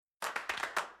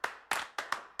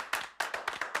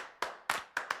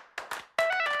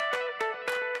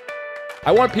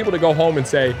I want people to go home and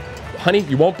say, honey,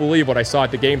 you won't believe what I saw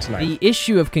at the game tonight. The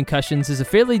issue of concussions is a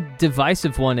fairly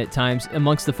divisive one at times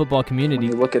amongst the football community.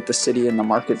 When you look at the city and the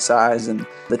market size and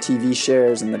the TV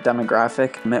shares and the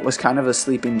demographic, it was kind of a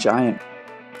sleeping giant.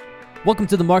 Welcome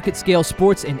to the Market Scale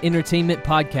Sports and Entertainment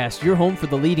Podcast, your home for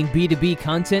the leading B2B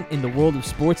content in the world of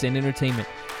sports and entertainment.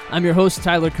 I'm your host,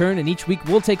 Tyler Kern, and each week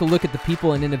we'll take a look at the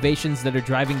people and innovations that are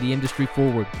driving the industry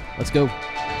forward. Let's go.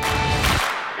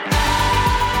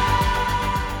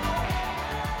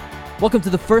 Welcome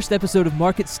to the first episode of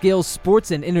Market Scale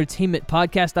Sports and Entertainment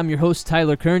Podcast. I'm your host,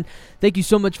 Tyler Kern. Thank you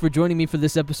so much for joining me for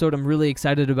this episode. I'm really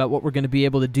excited about what we're going to be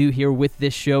able to do here with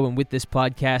this show and with this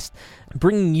podcast,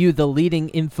 bringing you the leading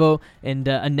info and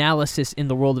analysis in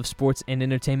the world of sports and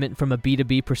entertainment from a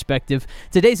B2B perspective.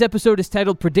 Today's episode is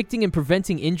titled Predicting and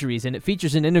Preventing Injuries, and it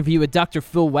features an interview with Dr.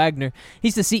 Phil Wagner.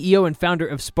 He's the CEO and founder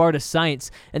of Sparta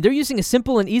Science, and they're using a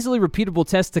simple and easily repeatable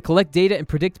test to collect data and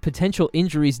predict potential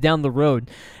injuries down the road.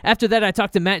 After that, I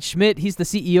talked to Matt Schmidt. He's the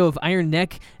CEO of Iron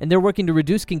Neck, and they're working to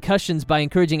reduce concussions by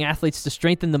encouraging athletes to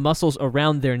strengthen the muscles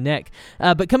around their neck.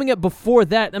 But coming up before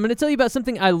that, I'm going to tell you about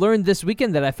something I learned this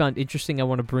weekend that I found interesting I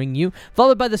want to bring you,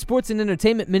 followed by the Sports and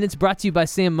Entertainment Minutes brought to you by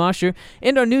Sam Mosher,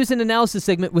 and our news and analysis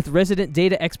segment with resident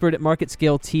data expert at Market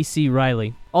Scale, T.C.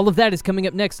 Riley. All of that is coming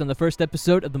up next on the first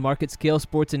episode of the Market Scale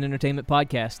Sports and Entertainment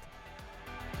Podcast.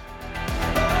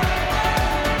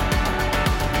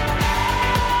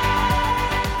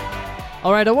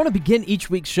 All right, I want to begin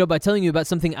each week's show by telling you about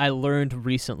something I learned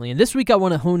recently. And this week I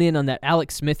want to hone in on that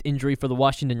Alex Smith injury for the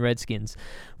Washington Redskins.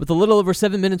 With a little over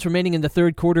 7 minutes remaining in the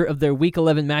third quarter of their Week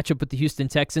 11 matchup with the Houston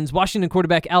Texans, Washington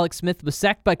quarterback Alex Smith was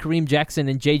sacked by Kareem Jackson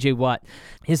and J.J. Watt.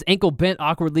 His ankle bent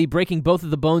awkwardly, breaking both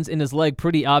of the bones in his leg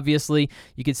pretty obviously.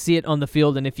 You could see it on the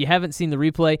field, and if you haven't seen the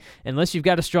replay, unless you've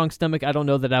got a strong stomach, I don't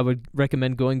know that I would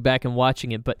recommend going back and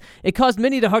watching it. But it caused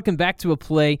many to harken back to a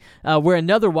play where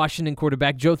another Washington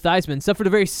quarterback, Joe Theismann, suffered a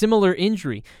very similar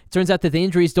injury. It turns out that the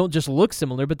injuries don't just look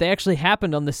similar, but they actually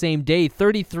happened on the same day,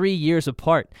 33 years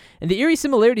apart. And the eerie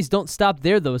similarities don't stop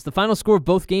there, though, as the final score of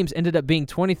both games ended up being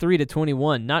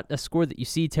 23-21, not a score that you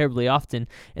see terribly often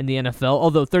in the NFL,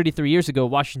 although 33 years ago,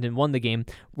 Washington won the game,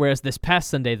 whereas this past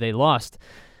Sunday they lost.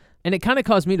 And it kind of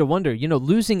caused me to wonder,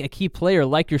 losing a key player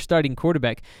like your starting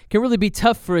quarterback can really be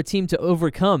tough for a team to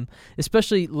overcome,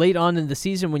 especially late on in the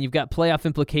season when you've got playoff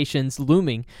implications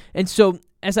looming. And so,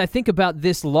 as I think about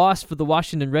this loss for the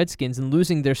Washington Redskins and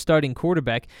losing their starting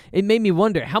quarterback, it made me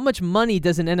wonder, how much money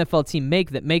does an NFL team make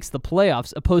that makes the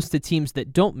playoffs opposed to teams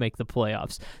that don't make the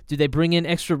playoffs? Do they bring in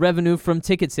extra revenue from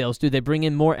ticket sales? Do they bring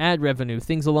in more ad revenue?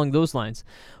 Things along those lines.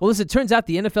 Well, as it turns out,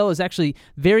 the NFL is actually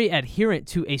very adherent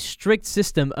to a strict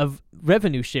system of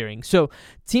revenue sharing. So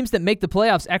teams that make the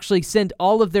playoffs actually send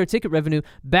all of their ticket revenue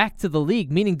back to the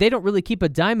league, meaning they don't really keep a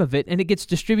dime of it, and it gets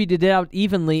distributed out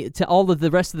evenly to all of the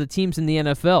rest of the teams in the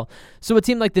NFL. So a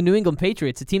team like the New England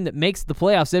Patriots, a team that makes the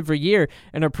playoffs every year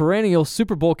and are perennial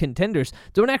Super Bowl contenders,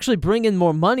 don't actually bring in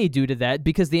more money due to that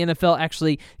because the NFL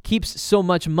actually keeps so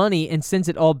much money and sends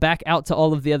it all back out to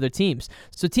all of the other teams.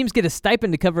 So teams get a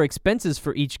stipend to cover expenses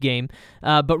for each game,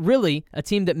 but really, a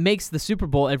team that makes the Super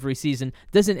Bowl every season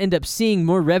doesn't end up seeing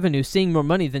more revenue, seeing more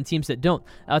money than teams that don't.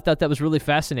 I thought that was really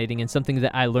fascinating and something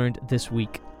that I learned this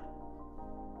week.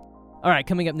 All right,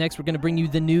 coming up next, we're going to bring you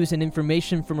the news and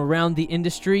information from around the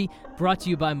industry, brought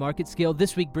to you by Market Scale.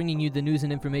 This week, bringing you the news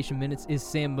and information minutes is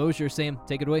Sam Mosher. Sam,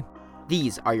 take it away.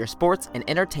 These are your sports and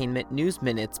entertainment news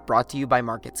minutes brought to you by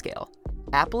Market Scale.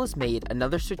 Apple has made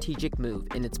another strategic move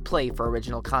in its play for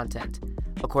original content.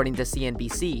 According to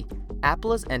CNBC,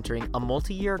 Apple is entering a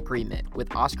multi-year agreement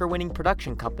with Oscar-winning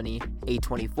production company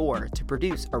A24 to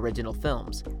produce original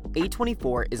films.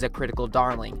 A24 is a critical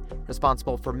darling,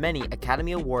 responsible for many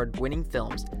Academy Award-winning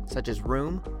films such as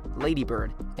Room, Lady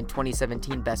Bird, and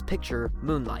 2017 Best Picture,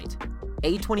 Moonlight.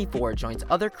 A24 joins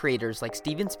other creators like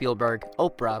Steven Spielberg,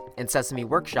 Oprah, and Sesame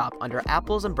Workshop under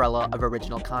Apple's umbrella of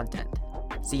original content.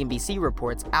 CNBC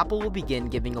reports Apple will begin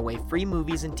giving away free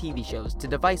movies and TV shows to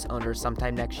device owners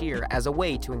sometime next year as a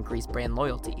way to increase brand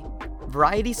loyalty.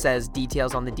 Variety says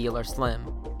details on the deal are slim.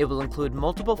 It will include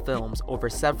multiple films over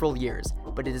several years,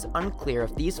 but it is unclear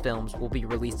if these films will be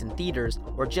released in theaters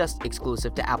or just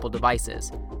exclusive to Apple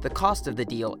devices. The cost of the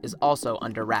deal is also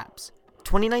under wraps.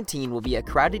 2019 will be a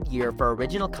crowded year for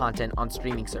original content on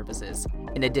streaming services.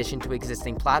 In addition to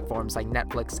existing platforms like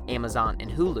Netflix, Amazon, and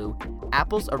Hulu,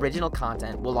 Apple's original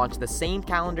content will launch the same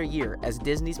calendar year as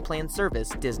Disney's planned service,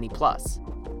 Disney+.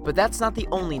 But that's not the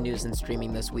only news in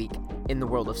streaming this week. In the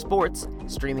world of sports,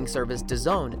 streaming service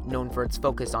DAZN, known for its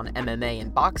focus on MMA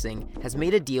and boxing, has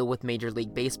made a deal with Major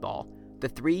League Baseball. The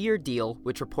 3-year deal,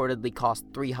 which reportedly cost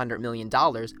 $300 million,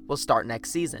 will start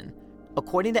next season.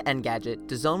 According to Engadget,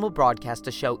 DAZN will broadcast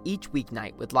a show each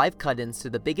weeknight with live cut-ins to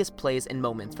the biggest plays and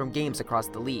moments from games across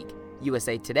the league.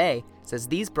 USA Today says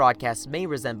these broadcasts may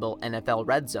resemble NFL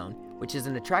Red Zone, which is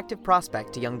an attractive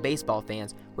prospect to young baseball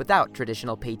fans without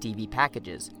traditional pay TV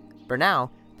packages. For now,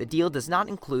 the deal does not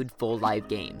include full live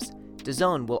games.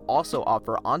 DAZN will also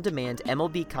offer on-demand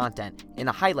MLB content and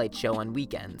a highlight show on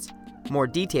weekends. More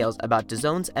details about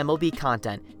DAZN's MLB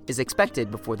content is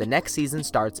expected before the next season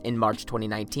starts in March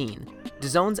 2019.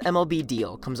 DAZN's MLB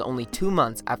deal comes only 2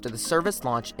 months after the service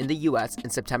launched in the US in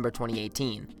September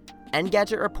 2018.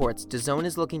 Engadget reports DAZN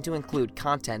is looking to include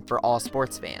content for all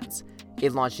sports fans.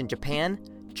 It launched in Japan,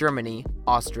 Germany,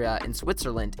 Austria, and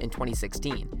Switzerland in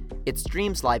 2016. It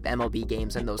streams live MLB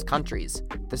games in those countries.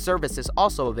 The service is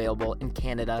also available in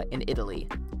Canada and Italy.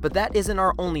 But that isn't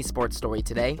our only sports story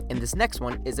today, and this next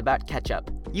one is about ketchup.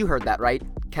 You heard that right,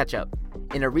 ketchup.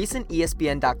 In a recent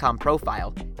ESPN.com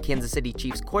profile, Kansas City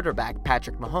Chiefs quarterback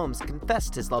Patrick Mahomes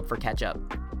confessed his love for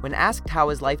ketchup. When asked how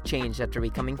his life changed after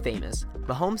becoming famous,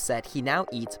 Mahomes said he now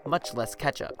eats much less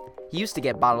ketchup. He used to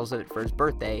get bottles of it for his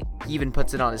birthday, he even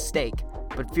puts it on his steak,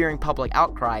 but fearing public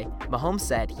outcry, Mahomes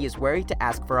said he is wary to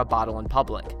ask for a bottle in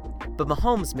public. But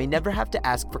Mahomes may never have to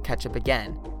ask for ketchup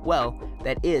again. Well,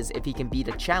 that is if he can beat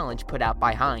a challenge put out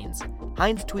by Heinz.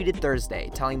 Heinz tweeted Thursday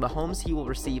telling Mahomes he will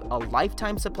receive a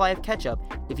lifetime supply of ketchup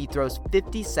if he throws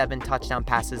 57 touchdown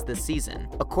passes this season.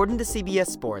 According to CBS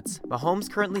Sports,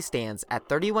 Mahomes currently stands at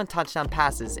 31 touchdown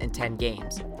passes in 10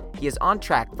 games. He is on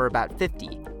track for about 50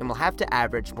 and will have to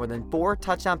average more than 4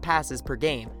 touchdown passes per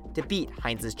game to beat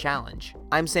Heinz's challenge.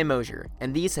 I'm Sam Mosier,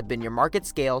 and these have been your Market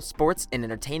Scale Sports and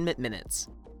Entertainment Minutes.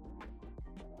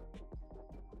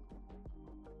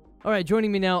 All right,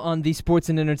 joining me now on the Sports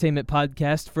and Entertainment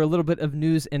Podcast for a little bit of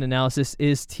news and analysis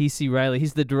is T.C. Riley.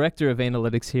 He's the Director of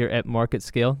Analytics here at Market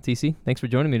Scale. T.C., thanks for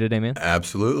joining me today, man.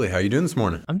 Absolutely. How are you doing this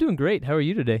morning? I'm doing great. How are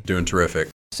you today? Doing terrific.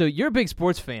 So you're a big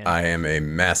sports fan. I am a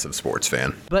massive sports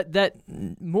fan. But that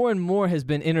more and more has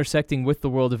been intersecting with the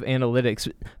world of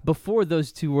analytics. Before,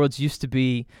 those two worlds used to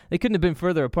be, they couldn't have been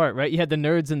further apart, right? You had the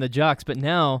nerds and the jocks, but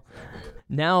now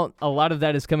a lot of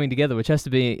that is coming together, which has to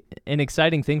be an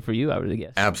exciting thing for you, I would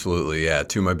guess. Absolutely, yeah.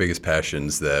 Two of my biggest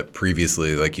passions that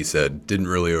previously, like you said, didn't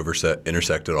really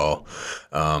intersect at all.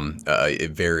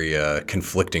 Very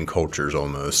conflicting cultures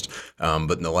almost.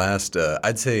 But in the last,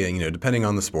 I'd say, depending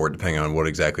on the sport, depending on what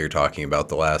exactly you're talking about,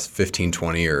 the last 15,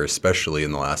 20 years, especially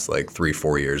in the last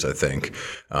 3-4 years, I think,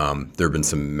 there have been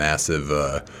some massive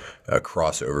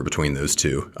crossover between those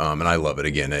two. And I love it.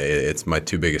 Again, it's my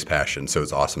two biggest passions, so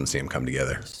it's awesome to see them come together.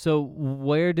 So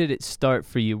where did it start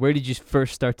for you? Where did you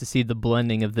first start to see the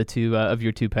blending of the two of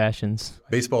your two passions?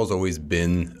 Baseball's always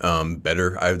been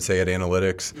better, I would say, at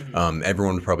analytics.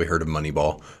 Everyone probably heard of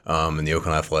Moneyball and the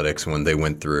Oakland Athletics when they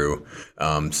went through.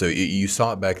 So you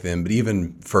saw it back then, but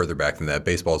even further back than that,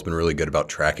 baseball's been really good about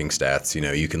tracking stats.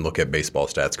 You can look at baseball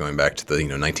stats going back to the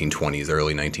 1920s,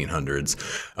 early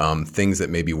 1900s, things that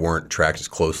maybe weren't tracked as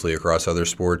closely across other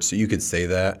sports. So you could say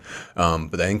that.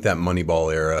 But I think that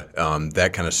Moneyball era,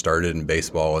 that kind of started in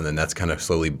baseball, and then that's kind of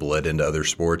slowly bled into other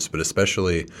sports. But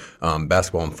especially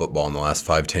basketball and football in the last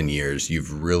 5-10 years,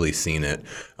 you've really seen it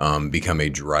become a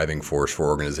driving force for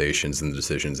organizations and the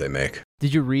decisions they make.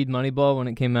 Did you read Moneyball when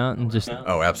it came out?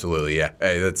 Oh, absolutely, yeah.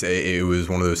 It was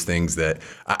one of those things that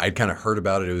I'd kind of heard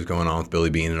about it. It was going on with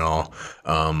Billy Beane and all,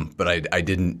 but I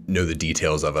didn't know the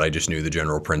details of it. I just knew the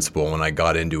general principle. When I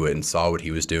got into it and saw what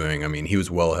he was doing, I mean, he was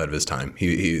well ahead of his time.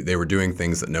 They were doing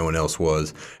things that no one else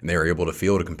was, and they were able to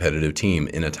field a competitive team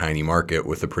in a tiny market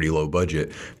with a pretty low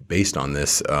budget based on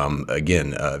this,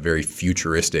 very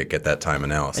futuristic at that time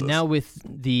analysis. And now with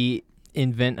the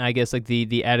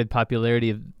the added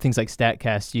popularity of things like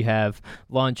StatCast, you have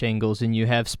launch angles and you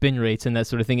have spin rates and that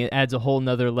sort of thing. It adds a whole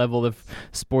nother level of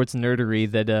sports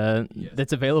nerdery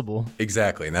that's available.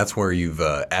 Exactly, and that's where you've,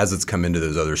 as it's come into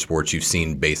those other sports, you've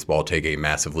seen baseball take a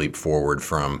massive leap forward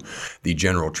from the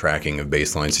general tracking of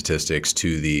baseline statistics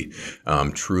to the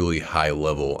truly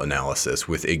high-level analysis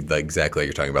with exactly like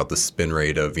you're talking about, the spin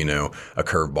rate of, a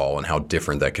curveball and how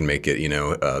different that can make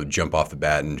it, jump off the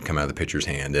bat and come out of the pitcher's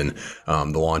hand, and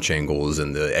the launch angles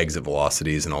and the exit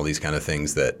velocities and all these kind of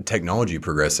things that technology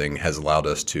progressing has allowed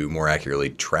us to more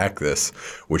accurately track this,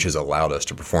 which has allowed us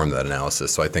to perform that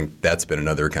analysis. So I think that's been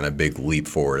another kind of big leap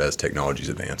forward as technology's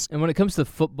advanced. And when it comes to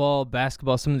football,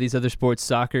 basketball, some of these other sports,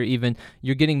 soccer even,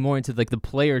 you're getting more into the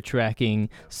player tracking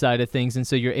side of things, and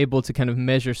so you're able to kind of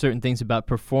measure certain things about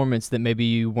performance that maybe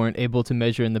you weren't able to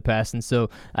measure in the past, and so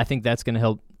I think that's going to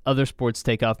help other sports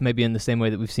take off, maybe in the same way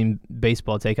that we've seen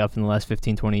baseball take off in the last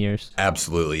 15, 20 years.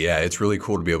 Absolutely, yeah. It's really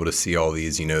cool to be able to see all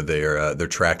these. They're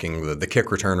tracking the kick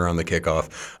returner on the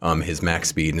kickoff, his max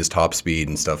speed and his top speed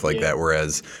and stuff like that.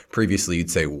 Whereas previously you'd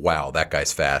say, wow, that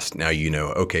guy's fast. Now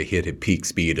okay, he hit a peak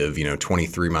speed of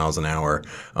 23 miles an hour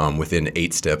within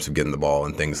 8 steps of getting the ball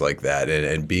and things like that.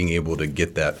 And being able to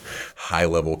get that high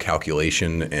level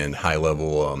calculation and high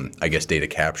level, data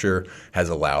capture has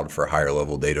allowed for higher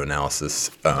level data analysis.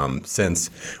 Since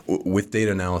with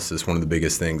data analysis, one of the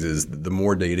biggest things is the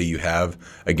more data you have,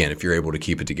 again, if you're able to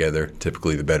keep it together,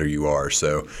 typically the better you are.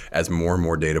 So as more and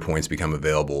more data points become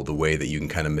available, the way that you can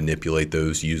kind of manipulate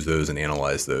those, use those, and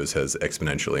analyze those has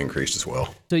exponentially increased as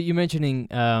well. So you're mentioning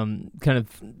kind of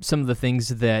some of the things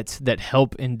that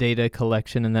help in data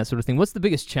collection and that sort of thing. What's the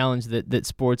biggest challenge that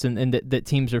sports and that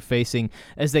teams are facing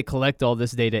as they collect all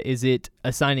this data? Is it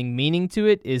assigning meaning to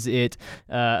it? Is it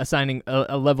assigning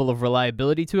a level of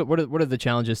reliability to it? What are the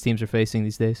challenges teams are facing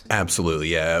these days? Absolutely,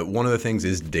 yeah. One of the things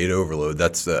is data overload.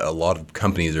 That's a lot of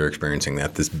companies are experiencing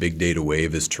that. This big data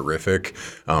wave is terrific,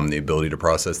 the ability to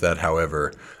process that.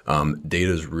 However,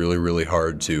 data is really, really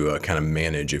hard to kind of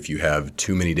manage if you have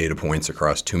too many data points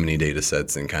across too many data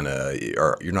sets and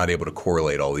you're not able to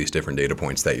correlate all these different data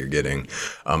points that you're getting.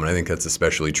 And I think that's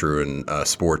especially true in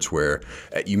sports where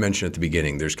you mentioned at the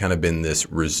beginning, there's kind of been this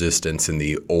resistance in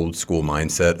the old school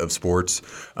mindset of sports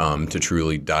to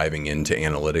truly diving into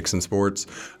analytics in sports.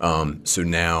 So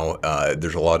now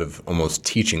there's a lot of almost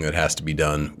teaching that has to be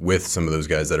done with some of those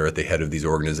guys that are at the head of these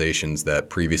organizations that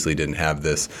previously didn't have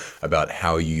this about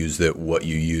how you use it, what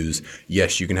you use.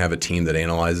 Yes, you can have a team that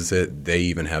analyzes it. They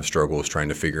even have struggles trying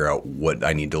to figure out what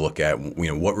I need to look at,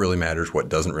 what really matters, what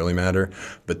doesn't really matter.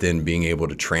 But then being able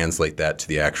to translate that to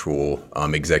the actual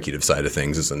executive side of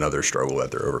things is another struggle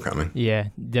that they're overcoming. Yeah,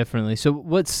 definitely. So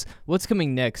what's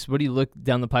coming next? What do you look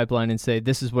down the pipeline and say,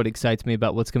 this is what excites me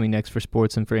about what's coming next for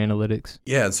sports and for analytics?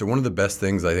 Yeah, so one of the best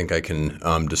things I think I can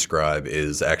describe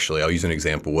is actually, I'll use an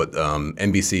example, what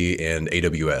NBC and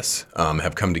AWS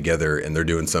have come together, and they're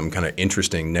doing some kind of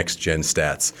interesting next-gen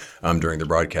stats during the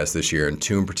broadcast this year, and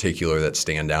two in particular that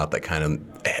stand out that kind of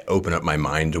open up my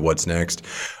mind to what's next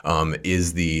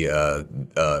is the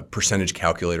percentage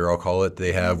calculator, I'll call it,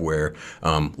 they have, where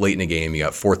late in a game, you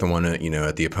got 4th and 1,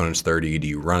 at the opponent's 30. Do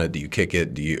you run it? Do you kick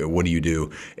it? What do you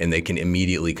do? And they can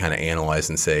immediately kind of analyze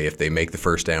and say, if they make the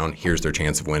first down, here's their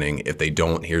chance of winning. If they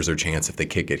don't, here's their chance. If they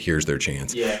kick it, here's their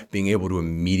chance. Yeah. Being able to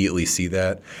immediately see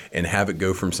that and have it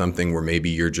go from something where maybe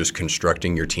you're just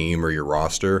constructing your team or your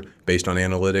roster based on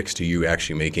analytics to you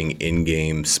actually making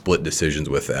in-game split decisions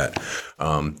with that.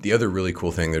 The other really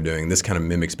cool thing they're doing, this kind of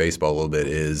mimics baseball a little bit,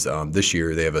 is this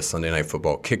year they have a Sunday Night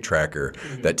Football kick tracker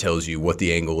that tells you what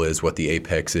the angle is, what the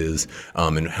apex is,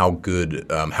 and how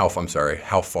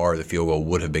far the field goal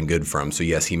would have been good from. So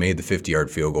yes, he made the 50-yard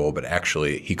field goal, but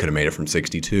actually he could have made it from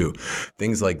 62.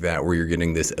 Things like that, where you're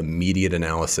getting this immediate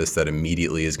analysis that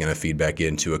immediately is going to feed back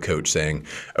into a coach saying,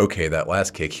 okay, that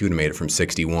last kick, he would have made it from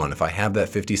 61. If I have that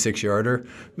 56-yarder,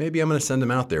 maybe I'm going to send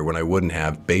him out there when I wouldn't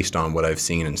have, based on what I've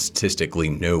seen and statistically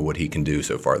know what he can do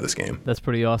so far this game. That's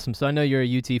pretty awesome. So I know you're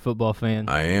a UT football fan.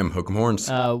 I am. Hook 'em horns.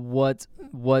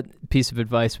 What piece of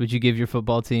advice would you give your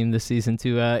football team this season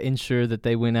to ensure that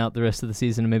they win out the rest of the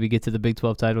season and maybe get to the Big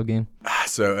 12 title game?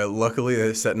 So luckily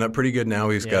they're setting up pretty good now.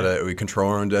 We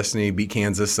control our own destiny, beat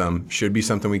Kansas. Should be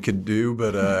something we could do,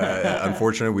 but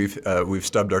unfortunately we've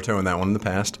stubbed our toe in that one in the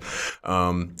past.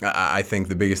 I think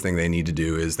the biggest thing they need to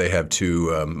do is they have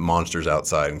two monsters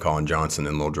outside, in Colin Johnson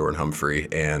and Lil Jordan Humphrey,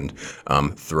 and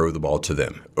throw the ball to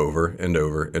them over and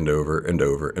over and over and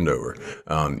over and over.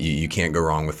 You can't go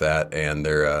wrong with that, and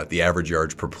they're the average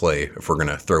yards per play, if we're going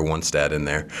to throw one stat in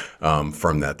there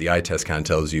from that. The eye test kind of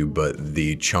tells you, but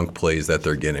the chunk plays that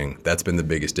they're getting, that's been the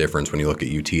biggest difference when you look at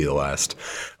UT the last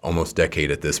almost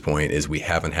decade at this point, is we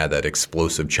haven't had that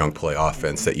explosive chunk play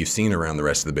offense that you've seen around the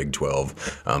rest of the Big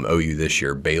 12. OU this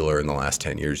year, Baylor in the last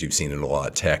 10 years, you've seen it a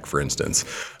lot. Tech, for instance.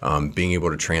 Being able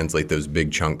to translate those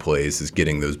big chunk plays is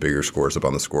getting those bigger scores up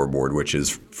on the scoreboard, which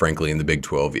is, frankly, in the Big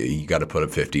 12, you got to put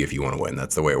up 50 if you want to win.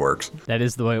 That's the way it works. That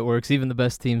is the way it works. Even the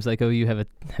best teams like OU have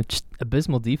just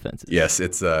abysmal defenses. Yes,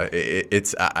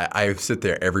 I sit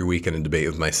there every weekend and debate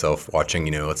with myself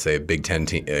watching, let's say a Big 10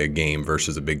 game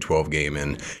versus a Big 12 game.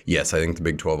 And yes, I think the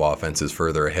Big 12 offense is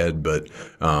further ahead, but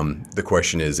the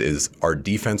question is our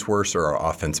defense worse or our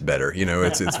offense better?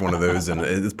 It's one of those, and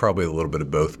it's probably a little bit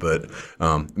of both, but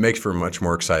it makes for a much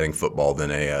more exciting football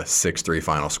than a 6-3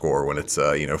 final score when it's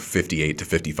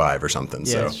 58-55 or something.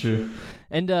 Yeah, so. That's true.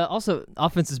 And also,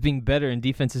 offense is being better and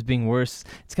defense is being worse.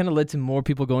 It's kind of led to more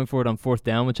people going for it on fourth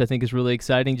down, which I think is really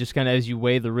exciting, just kind of as you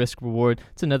weigh the risk-reward.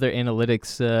 It's another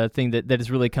analytics thing that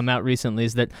has really come out recently,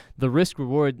 is that the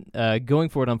risk-reward going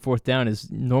for it on fourth down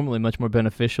is normally much more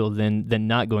beneficial than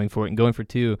not going for it. And going for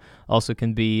two also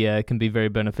can be very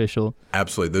beneficial.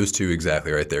 Absolutely. Those two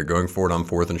exactly right there. Going for it on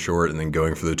fourth and short and then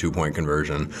going for the 2-point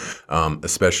conversion.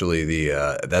 Especially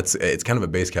it's kind of a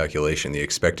base calculation, the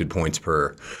expected points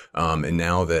per. And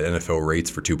now that NFL rates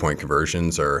for 2-point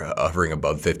conversions are hovering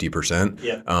above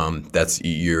 50%, that's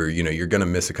you're going to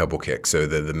miss a couple kicks. So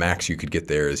the max you could get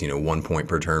there is 1 point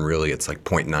per turn. Really, it's like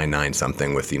 0.99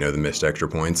 something with the missed extra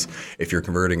points. If you're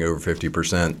converting over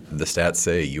 50%, the stats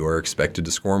say you are expected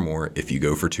to score more if you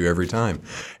go for two every time.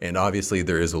 And obviously,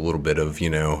 there is a little bit of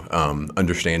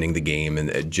understanding the game,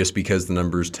 and just because the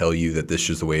numbers tell you that this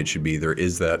is the way it should be, there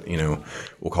is that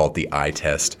we'll call it the eye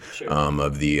test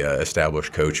of the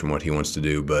established coach and what he wants to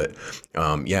do. But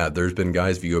there's been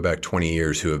guys, if you go back 20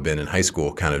 years, who have been in high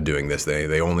school kind of doing this.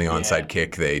 They only onside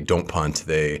kick, they don't punt,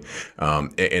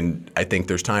 and I think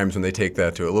there's times when they take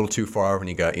that to a little too far. When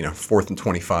you got 4th and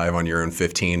 25 on your own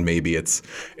 15, maybe it's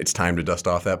time to dust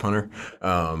off that punter.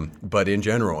 But in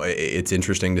general, it's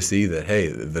interesting to see that, hey,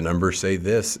 the numbers say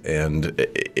this, and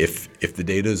if the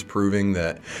data is proving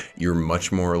that you're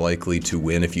much more likely to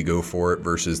win if you go for it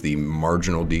versus the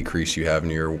marginal decrease you have in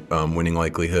your winning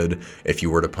likelihood if you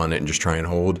were to punt it and just try and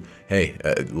hold, hey,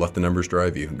 let the numbers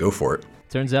drive you. Go for it.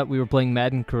 Turns out we were playing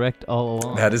Madden correct all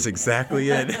along. That is exactly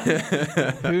it.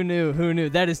 Who knew?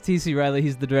 That is TC Riley.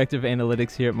 He's the Director of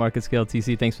Analytics here at MarketScale.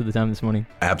 TC, thanks for the time this morning.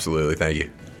 Absolutely. Thank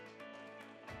you.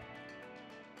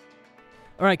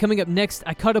 All right, coming up next,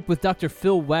 I caught up with Dr.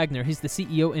 Phil Wagner. He's the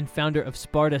CEO and founder of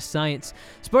Sparta Science.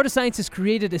 Sparta Science has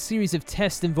created a series of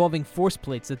tests involving force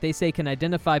plates that they say can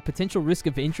identify potential risk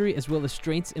of injury as well as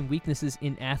strengths and weaknesses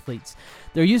in athletes.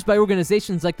 They're used by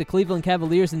organizations like the Cleveland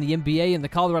Cavaliers in the NBA and the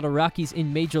Colorado Rockies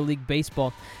in Major League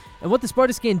Baseball. And what the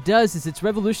Sparta Scan does is it's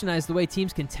revolutionized the way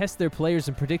teams can test their players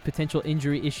and predict potential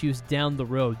injury issues down the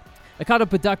road. I caught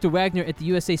up with Dr. Wagner at the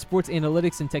USA Sports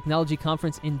Analytics and Technology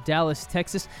Conference in Dallas,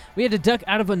 Texas. We had to duck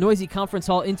out of a noisy conference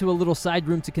hall into a little side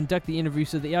room to conduct the interview,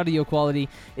 so the audio quality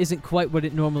isn't quite what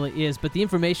it normally is, but the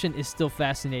information is still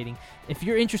fascinating. If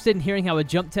you're interested in hearing how a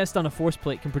jump test on a force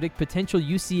plate can predict potential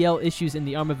UCL issues in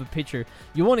the arm of a pitcher,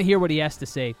 you'll want to hear what he has to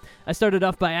say. I started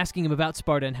off by asking him about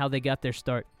Sparta and how they got their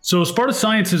start. So Sparta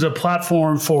Science is a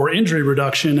platform for injury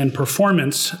reduction and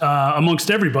performance amongst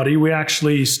everybody. We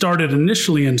actually started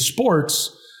initially in sports,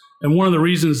 and one of the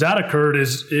reasons that occurred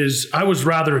is I was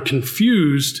rather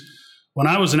confused when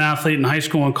I was an athlete in high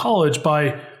school and college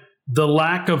by the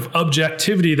lack of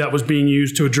objectivity that was being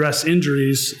used to address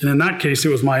injuries, and in that case, it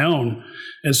was my own.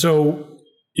 And so,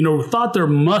 thought there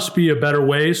must be a better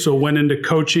way, so went into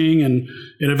coaching and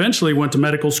eventually went to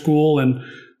medical school and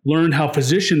learned how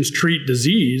physicians treat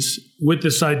disease with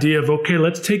this idea of, okay,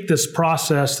 let's take this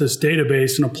process, this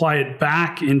database, and apply it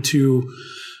back into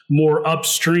more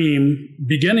upstream,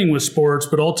 beginning with sports,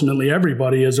 but ultimately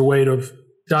everybody, as a way of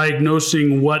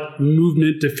diagnosing what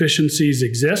movement deficiencies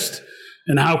exist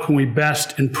and how can we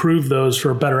best improve those for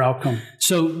a better outcome.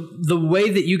 So the way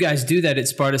that you guys do that at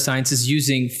Sparta Science is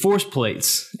using force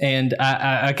plates. And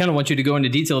I kind of want you to go into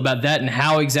detail about that and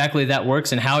how exactly that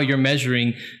works and how you're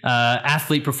measuring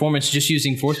athlete performance just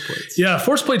using force plates. Yeah,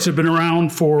 force plates have been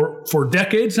around for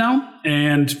decades now.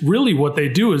 And really what they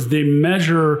do is they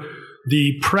measure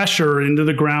the pressure into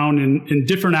the ground in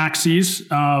different axes.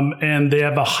 And they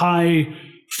have a high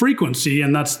frequency,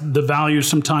 and that's the value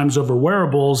sometimes over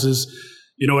wearables is,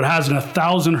 it has an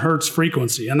 1,000 hertz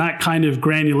frequency, and that kind of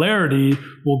granularity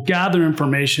will gather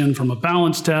information from a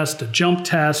balance test, a jump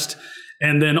test,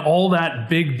 and then all that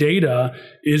big data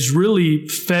is really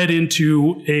fed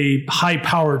into a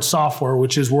high-powered software,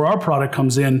 which is where our product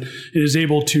comes in. It is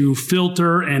able to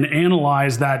filter and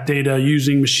analyze that data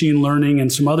using machine learning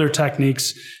and some other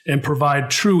techniques and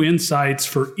provide true insights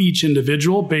for each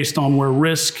individual based on where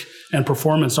risk and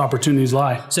performance opportunities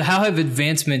lie. So how have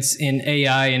advancements in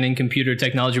AI and in computer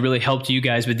technology really helped you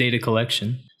guys with data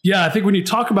collection? Yeah, I think when you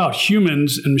talk about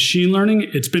humans and machine learning,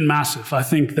 it's been massive. I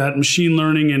think that machine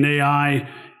learning and AI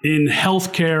in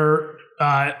healthcare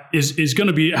is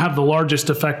going to have the largest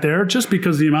effect there, just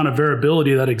because of the amount of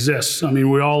variability that exists. I mean,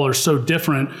 we all are so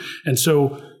different. And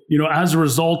so, as a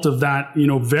result of that,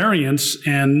 variance,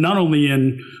 and not only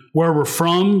in where we're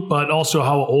from, but also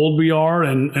how old we are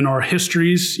and our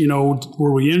histories,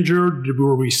 were we injured?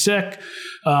 Were we sick?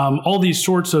 All these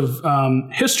sorts of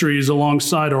histories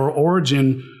alongside our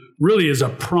origin really is a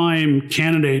prime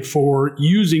candidate for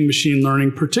using machine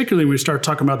learning, particularly when we start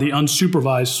talking about the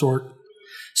unsupervised sort.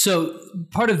 So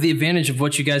part of the advantage of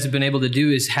what you guys have been able to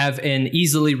do is have an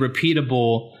easily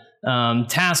repeatable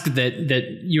task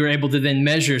that you're able to then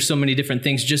measure so many different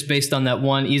things just based on that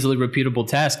one easily repeatable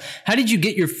task. How did you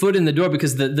get your foot in the door?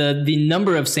 Because the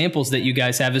number of samples that you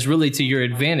guys have is really to your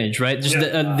advantage, right? Just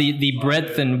the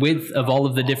breadth and width of all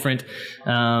of the different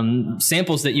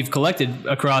samples that you've collected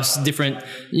across different,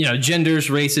 genders,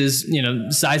 races,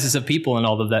 sizes of people and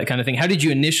all of that kind of thing. How did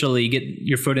you initially get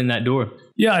your foot in that door?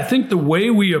 Yeah, I think the way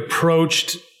we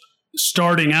approached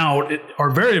starting out,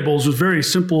 our variables was very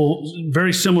simple,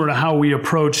 very similar to how we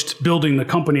approached building the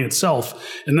company itself.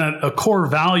 And that a core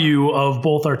value of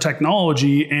both our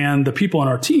technology and the people on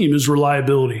our team is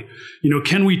reliability.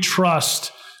 Can we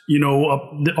trust,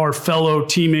 our fellow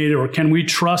teammate, or can we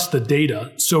trust the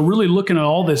data? So really looking at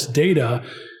all this data,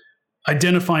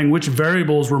 identifying which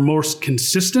variables were most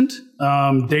consistent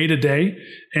day to day,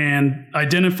 and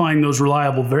identifying those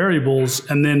reliable variables,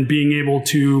 and then being able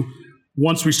to,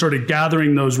 once we started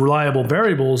gathering those reliable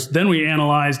variables, then we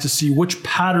analyzed to see which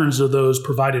patterns of those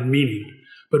provided meaning.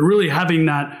 But really having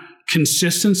that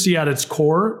consistency at its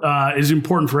core is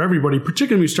important for everybody,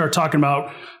 particularly when we start talking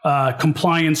about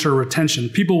compliance or retention.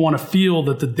 People want to feel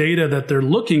that the data that they're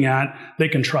looking at, they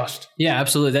can trust. Yeah,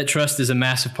 absolutely. That trust is a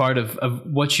massive part of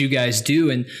what you guys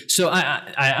do. And so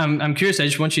I'm curious, I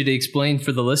just want you to explain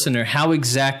for the listener how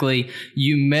exactly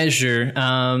you measure.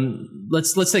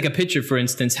 Let's take a picture, for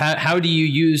instance. How do you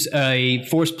use a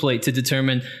force plate to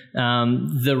determine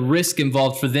the risk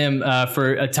involved for them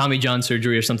for a Tommy John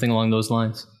surgery or something along those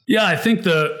lines? Yeah, I think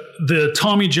the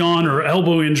Tommy John or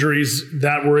elbow injuries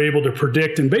that we're able to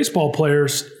predict in baseball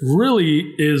players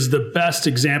really is the best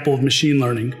example of machine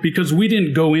learning, because we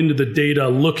didn't go into the data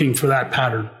looking for that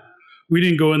pattern. We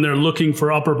didn't go in there looking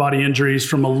for upper body injuries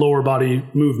from a lower body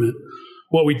movement.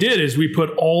 What we did is we put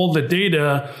all the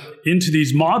data into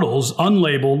these models,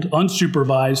 unlabeled,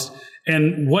 unsupervised,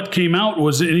 and what came out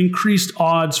was an increased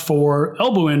odds for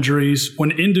elbow injuries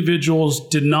when individuals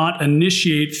did not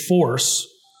initiate force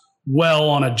well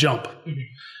on a jump. Mm-hmm.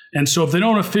 And so if they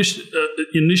don't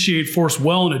initiate force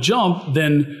well on a jump,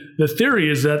 then the theory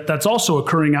is that that's also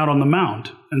occurring out on the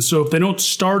mound. And so if they don't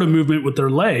start a movement with their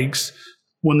legs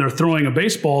when they're throwing a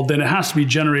baseball, then it has to be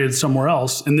generated somewhere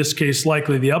else, in this case,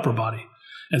 likely the upper body.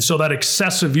 And so that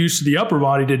excessive use of the upper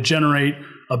body to generate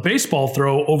a baseball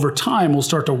throw over time will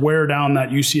start to wear down that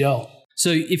UCL.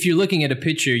 So if you're looking at a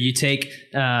pitcher, you take,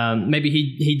 maybe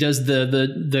he does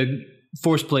the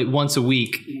force plate once a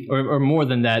week or more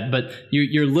than that, but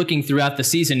you're looking throughout the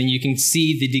season and you can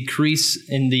see the decrease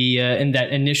in in that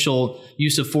initial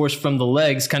use of force from the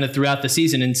legs kind of throughout the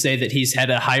season, and say that he's had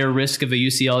a higher risk of a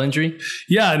UCL injury.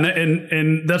 Yeah,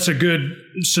 and that's a good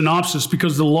synopsis,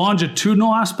 because the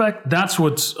longitudinal aspect, that's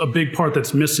what's a big part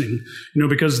that's missing.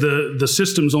 Because the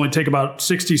systems only take about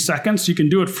 60 seconds. You can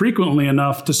do it frequently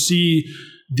enough to see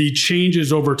the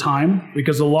changes over time,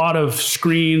 because a lot of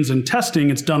screens and testing,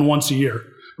 it's done once a year,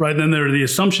 right? Then the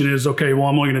assumption is, okay, well,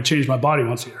 I'm only going to change my body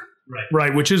once a year,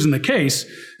 right? Which isn't the case.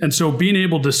 And so being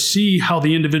able to see how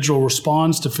the individual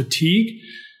responds to fatigue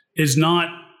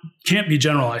can't be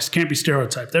generalized, can't be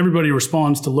stereotyped. Everybody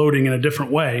responds to loading in a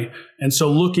different way. And so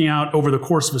looking out over the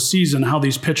course of a season, how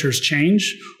these pitchers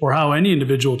change or how any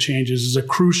individual changes is a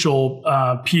crucial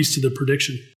piece to the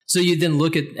prediction. So you then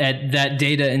look at that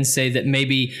data and say that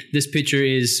maybe this pitcher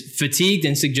is fatigued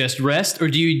and suggest rest, or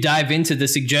do you dive into the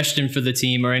suggestion for the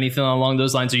team or anything along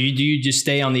those lines? Or do you just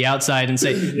stay on the outside and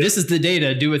say, this is the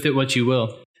data, do with it what you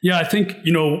will? Yeah, I think,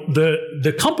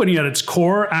 the company at its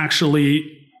core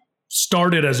actually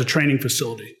started as a training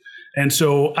facility. And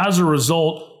so as a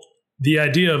result, the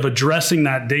idea of addressing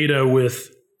that data with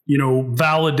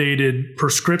validated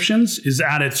prescriptions is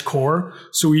at its core.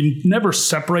 So we never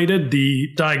separated the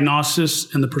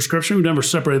diagnosis and the prescription. We never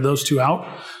separated those two out.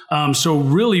 So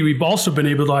really, we've also been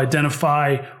able to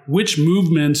identify which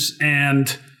movements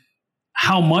and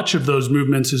how much of those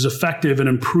movements is effective in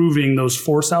improving those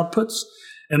force outputs.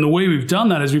 And the way we've done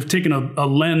that is we've taken a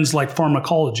lens like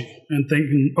pharmacology and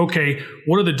thinking, okay,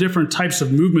 what are the different types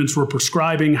of movements we're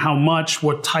prescribing, how much,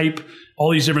 what type,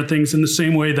 all these different things, in the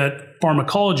same way that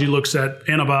pharmacology looks at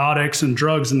antibiotics and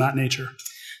drugs and that nature.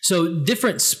 So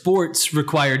different sports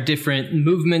require different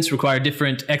movements, require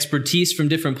different expertise from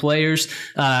different players.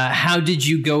 How did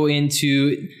you go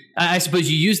into, I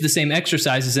suppose you use the same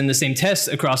exercises and the same tests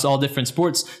across all different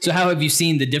sports. So how have you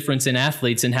seen the difference in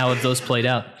athletes and how have those played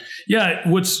out? Yeah,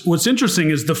 what's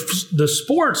interesting is the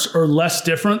sports are less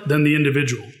different than the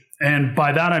individual. And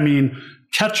by that, I mean,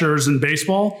 catchers in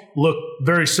baseball look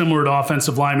very similar to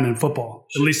offensive linemen in football,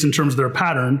 at least in terms of their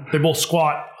pattern. They both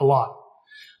squat a lot.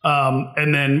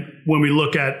 And then when we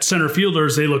look at center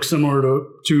fielders, they look similar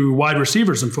to wide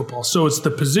receivers in football. So it's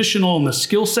the positional and the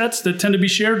skill sets that tend to be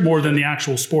shared more than the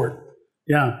actual sport.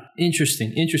 Yeah.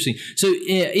 Interesting. So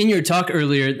in your talk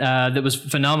earlier, that was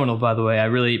phenomenal, by the way. I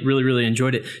really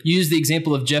enjoyed it. You used the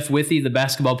example of Jeff Withey, the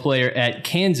basketball player at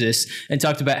Kansas, and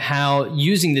talked about how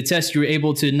using the test, you were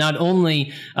able to not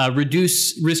only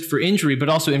reduce risk for injury, but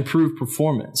also improve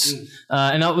performance.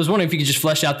 And I was wondering if you could just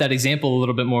flesh out that example a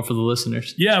little bit more for the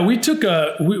listeners. Yeah, we took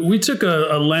a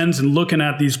lens and looking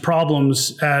at these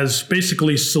problems as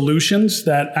basically solutions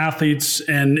that athletes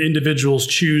and individuals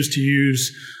choose to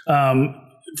use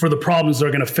for the problems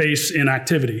they're going to face in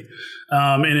activity.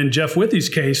 And in Jeff Withey's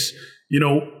case,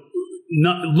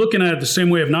 not looking at it the same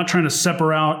way of not trying to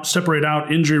separate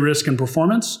out injury risk and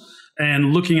performance,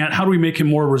 and looking at how do we make him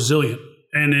more resilient.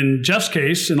 And in Jeff's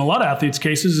case, in a lot of athletes'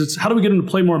 cases, it's how do we get him to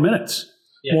play more minutes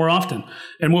more often.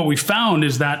 And what we found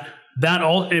is that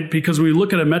because when we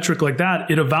look at a metric like that,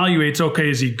 it evaluates, okay,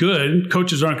 is he good?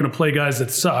 Coaches aren't going to play guys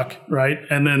that suck, right?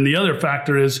 And then the other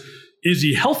factor is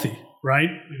he healthy? Right.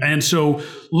 And so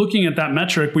looking at that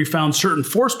metric, we found certain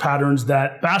force patterns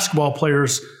that basketball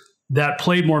players that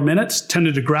played more minutes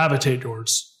tended to gravitate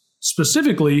towards.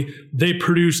 Specifically, they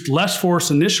produced less force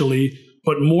initially,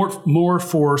 but more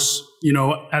force,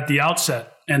 at the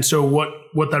outset. And so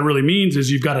what that really means is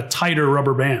you've got a tighter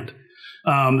rubber band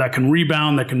that can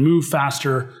rebound, that can move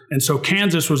faster. And so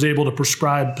Kansas was able to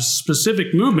prescribe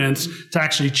specific movements to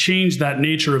actually change that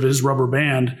nature of his rubber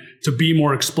band to be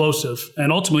more explosive.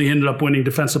 And ultimately he ended up winning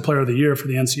Defensive Player of the Year for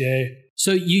the NCAA.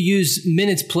 So you use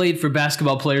minutes played for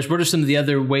basketball players. What are some of the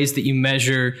other ways that you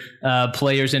measure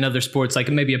players in other sports? Like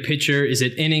maybe a pitcher, is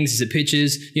it innings, is it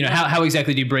pitches? How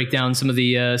exactly do you break down some of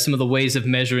the ways of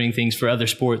measuring things for other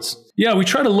sports? Yeah, we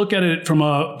try to look at it from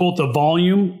both a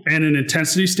volume and an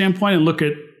intensity standpoint, and look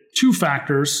at two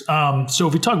factors. So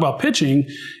if we talk about pitching,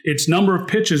 its number of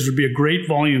pitches would be a great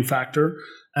volume factor,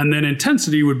 and then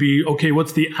intensity would be, okay,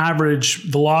 what's the average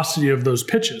velocity of those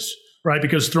pitches? Right,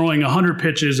 because throwing 100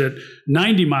 pitches at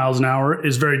 90 miles an hour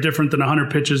is very different than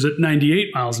 100 pitches at 98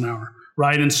 miles an hour,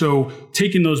 right? And so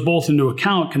taking those both into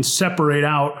account can separate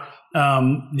out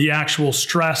the actual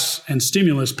stress and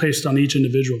stimulus based on each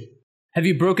individual. Have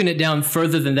you broken it down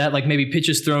further than that, like maybe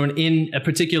pitches thrown in a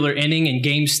particular inning and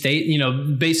game state?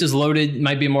 Bases loaded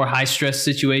might be a more high-stress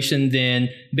situation than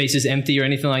bases empty or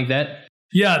anything like that?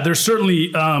 Yeah, there's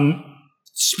certainly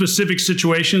specific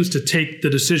situations to take the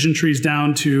decision trees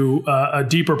down to a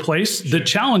deeper place. The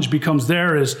challenge becomes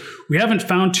there is we haven't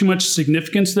found too much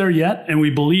significance there yet. And we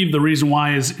believe the reason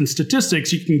why is in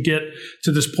statistics, you can get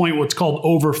to this point, what's called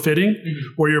overfitting,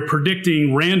 where you're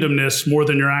predicting randomness more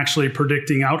than you're actually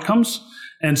predicting outcomes.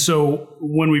 And so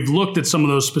when we've looked at some of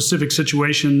those specific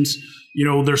situations,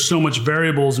 there's so much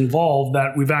variables involved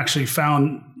that we've actually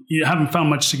haven't found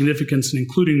much significance in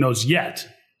including those yet.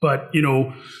 But,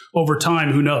 over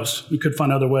time, who knows? We could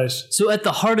find other ways. So at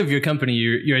the heart of your company,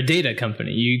 you're a data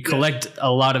company. You collect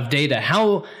a lot of data.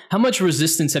 How much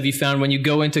resistance have you found when you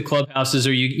go into clubhouses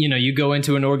or you go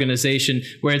into an organization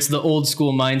where it's the old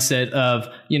school mindset of,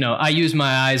 I use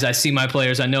my eyes, I see my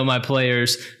players, I know my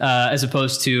players, as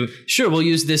opposed to, sure, we'll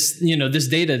use this, this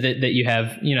data that you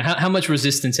have. How much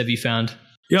resistance have you found?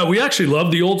 Yeah, we actually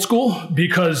love the old school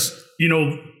because,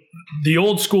 the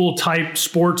old school type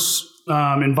sports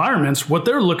environments, what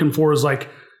they're looking for is like,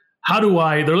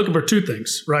 they're looking for two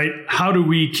things, right? How do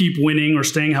we keep winning or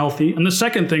staying healthy? And the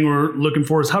second thing we're looking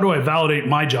for is how do I validate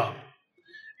my job?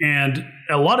 And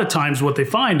a lot of times what they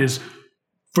find is,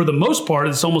 for the most part,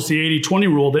 it's almost the 80-20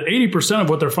 rule, that 80% of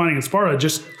what they're finding in Sparta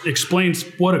just explains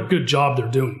what a good job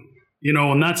they're doing,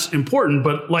 and that's important.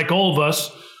 But like all of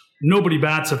us, nobody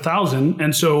bats 1,000.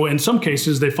 And so in some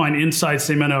cases, they find insights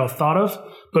they may not have thought of.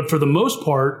 But for the most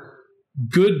part,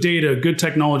 good data, good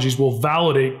technologies will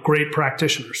validate great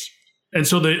practitioners. And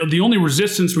so the only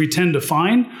resistance we tend to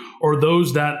find are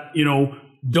those that,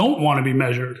 don't want to be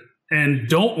measured and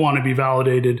don't want to be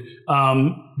validated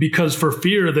because for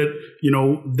fear that,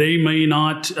 they may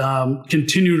not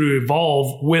continue to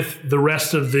evolve with the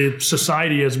rest of the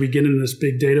society as we get into this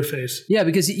big data phase. Yeah,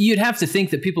 because you'd have to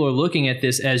think that people are looking at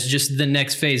this as just the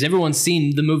next phase. Everyone's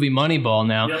seen the movie Moneyball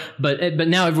now, but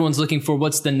now everyone's looking for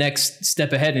what's the next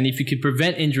step ahead. And if you could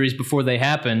prevent injuries before they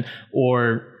happen,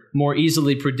 or more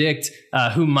easily predict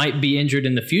who might be injured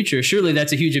in the future, surely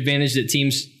that's a huge advantage that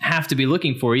teams have to be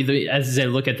looking for, either as they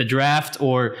look at the draft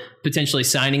or potentially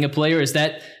signing a player. Is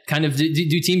that kind of,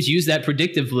 do teams use that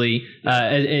predictively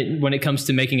when it comes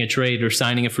to making a trade or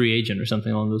signing a free agent or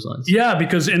something along those lines? Yeah,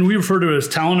 and we refer to it as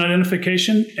talent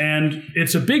identification. And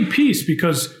it's a big piece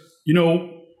because,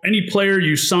 any player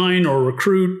you sign or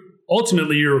recruit,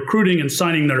 ultimately you're recruiting and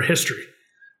signing their history,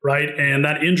 right? And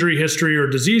that injury history or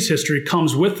disease history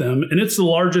comes with them, and it's the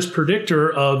largest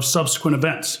predictor of subsequent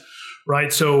events,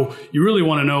 right? So you really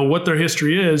want to know what their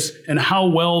history is and how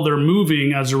well they're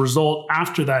moving as a result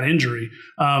after that injury,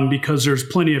 because there's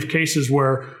plenty of cases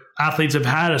where athletes have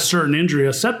had a certain injury,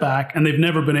 a setback, and they've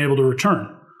never been able to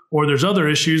return. Or there's other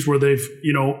issues where they've,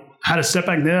 had a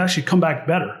setback and they actually come back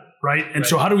better, right? And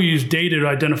so how do we use data to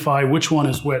identify which one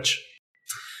is which?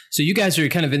 So you guys are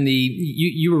kind of in the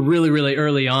you were really, really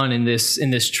early on in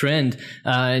this trend,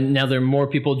 and now there are more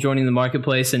people joining the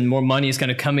marketplace, and more money is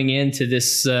kind of coming into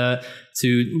this to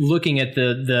looking at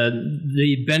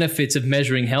the benefits of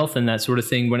measuring health and that sort of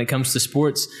thing when it comes to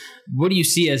sports. What do you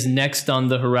see as next on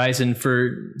the horizon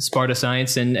for Sparta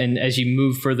Science, and as you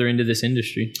move further into this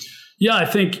industry? Yeah, I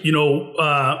think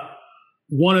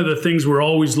one of the things we're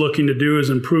always looking to do is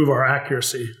improve our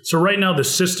accuracy. So right now, the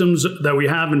systems that we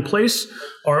have in place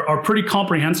are pretty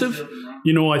comprehensive.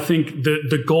 I think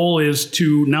the goal is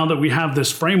to, now that we have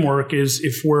this framework, is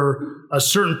if we're a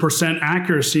certain percent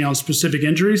accuracy on specific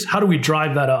injuries, how do we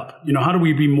drive that up? How do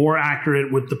we be more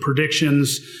accurate with the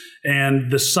predictions and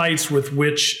the sites with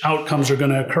which outcomes are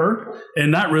going to occur?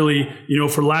 And that really,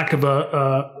 for lack of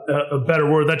a better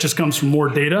word, that just comes from more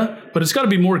data, but it's got to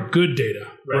be more good data,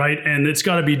 right? And it's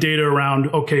got to be data around,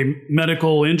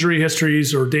 medical injury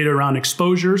histories or data around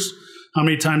exposures. How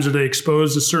many times are they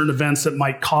exposed to certain events that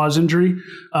might cause injury?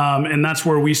 And that's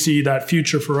where we see that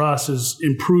future for us is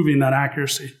improving that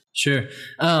accuracy. Sure.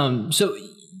 So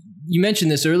you mentioned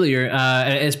this earlier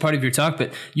as part of your talk,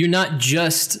 but you're not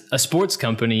just a sports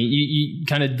company. You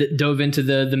kind of dove into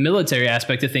the military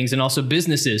aspect of things, and also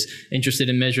businesses interested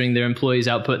in measuring their employees'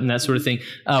 output and that sort of thing.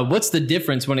 What's the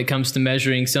difference when it comes to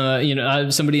measuring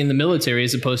somebody in the military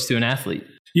as opposed to an athlete?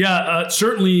 Yeah,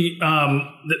 certainly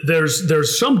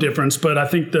there's some difference, but I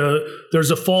think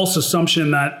there's a false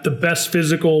assumption that the best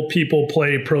physical people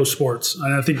play pro sports.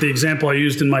 And I think the example I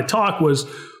used in my talk was,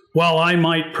 while I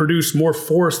might produce more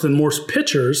force than most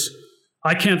pitchers,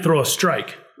 I can't throw a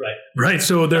strike. Right.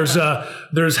 So there's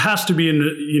has to be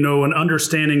an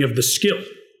understanding of the skill,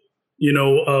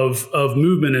 of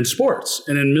movement in sports.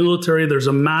 And in military, there's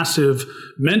a massive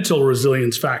mental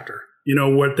resilience factor.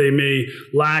 What they may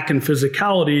lack in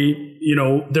physicality,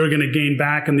 they're going to gain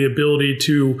back in the ability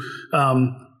to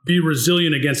be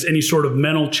resilient against any sort of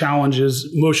mental challenges,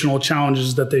 emotional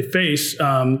challenges that they face,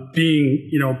 being,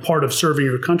 part of serving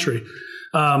your country.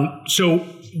 So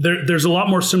there's a lot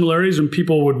more similarities than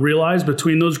people would realize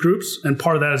between those groups. And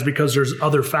part of that is because there's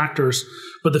other factors.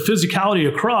 But the physicality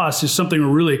across is something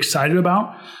we're really excited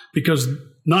about, because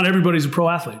not everybody's a pro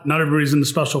athlete. Not everybody's in the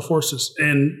special forces.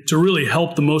 And to really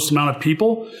help the most amount of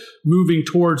people, moving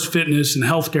towards fitness and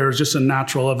healthcare is just a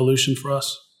natural evolution for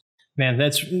us. Man,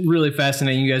 that's really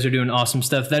fascinating. You guys are doing awesome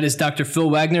stuff. That is Dr. Phil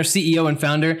Wagner, CEO and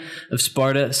founder of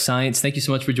Sparta Science. Thank you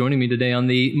so much for joining me today on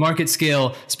the Market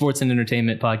Scale Sports and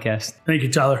Entertainment Podcast. Thank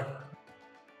you, Tyler.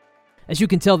 As you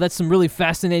can tell, that's some really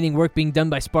fascinating work being done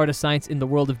by Sparta Science in the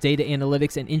world of data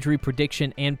analytics and injury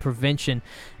prediction and prevention.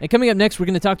 And coming up next, we're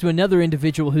going to talk to another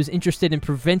individual who's interested in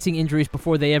preventing injuries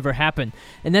before they ever happen.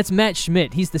 And that's Matt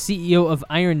Schmidt. He's the CEO of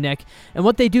Iron Neck. And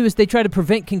what they do is they try to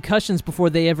prevent concussions before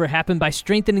they ever happen by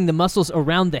strengthening the muscles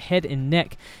around the head and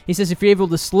neck. He says if you're able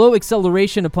to slow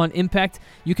acceleration upon impact,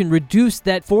 you can reduce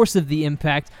that force of the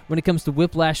impact when it comes to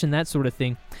whiplash and that sort of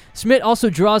thing. Schmidt also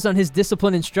draws on his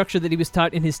discipline and structure that he was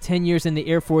taught in his 10 years in the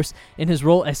Air Force in his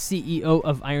role as CEO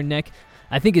of Iron Neck.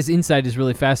 I think his insight is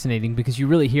really fascinating because you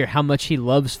really hear how much he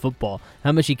loves football,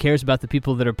 how much he cares about the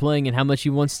people that are playing, and how much he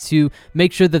wants to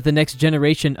make sure that the next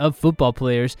generation of football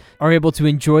players are able to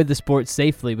enjoy the sport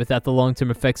safely without the long-term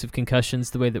effects of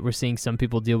concussions the way that we're seeing some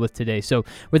people deal with today. So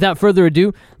without further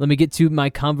ado, let me get to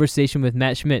my conversation with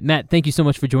Matt Schmidt. Matt, thank you so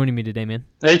much for joining me today, man.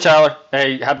 Hey, Tyler.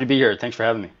 Hey, happy to be here. Thanks for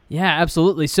having me. Yeah,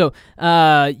 absolutely. So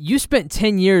you spent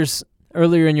 10 years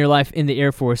earlier in your life in the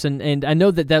Air Force, and I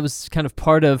know that was kind of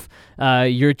part of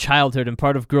your childhood and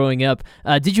part of growing up.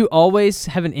 Did you always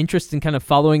have an interest in kind of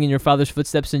following in your father's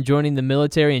footsteps and joining the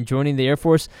military and joining the Air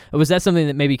Force, or was that something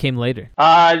that maybe came later?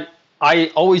 I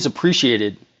always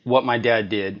appreciated what my dad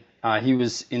did. He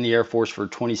was in the Air Force for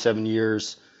 27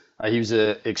 years. He was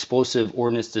an explosive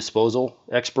ordnance disposal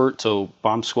expert, so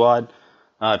bomb squad.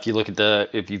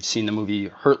 If you've seen the movie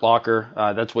Hurt Locker,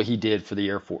 that's what he did for the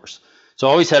Air Force. So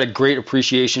I always had a great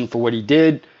appreciation for what he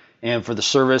did and for the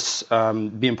service,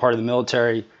 being part of the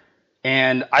military.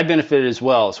 And I benefited as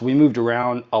well. So we moved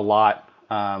around a lot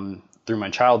through my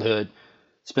childhood.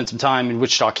 Spent some time in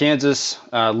Wichita, Kansas,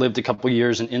 lived a couple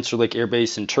years in Incirlik Air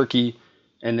Base in Turkey,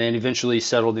 and then eventually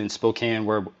settled in Spokane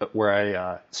where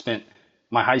I spent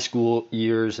my high school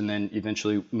years, and then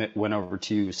eventually went over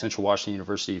to Central Washington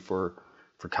University for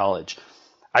college.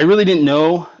 I really didn't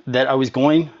know that I was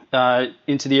going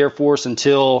into the Air Force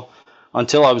until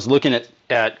I was looking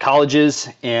at colleges,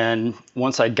 and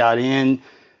once I got in,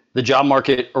 the job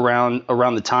market around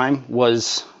the time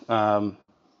was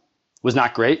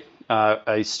not great.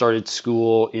 I started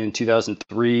school in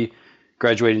 2003,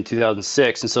 graduated in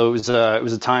 2006, and so it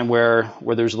was a time where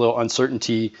there was a little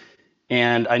uncertainty,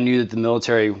 and I knew that the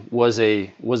military was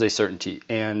a certainty,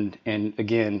 and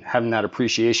again, having that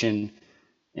appreciation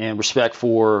and respect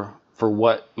for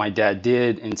what my dad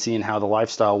did and seeing how the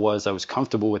lifestyle was, I was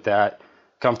comfortable with that,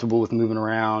 comfortable with moving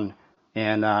around,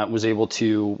 and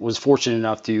was fortunate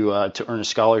enough to earn a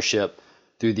scholarship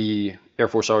through the Air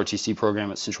Force ROTC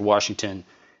program at Central Washington.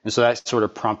 And so that sort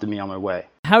of prompted me on my way.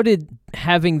 How did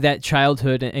having that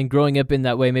childhood and growing up in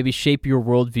that way maybe shape your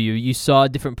worldview? You saw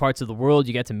different parts of the world,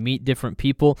 you got to meet different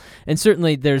people, and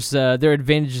certainly there are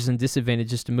advantages and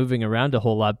disadvantages to moving around a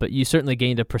whole lot, but you certainly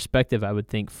gained a perspective, I would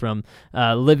think, from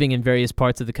living in various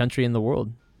parts of the country and the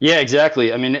world. Yeah,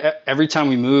 exactly. I mean, every time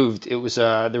we moved, it was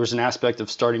there was an aspect of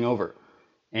starting over,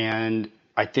 and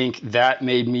I think that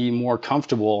made me more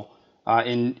comfortable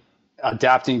in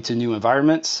adapting to new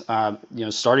environments.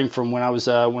 Starting from when I was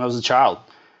a child,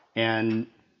 and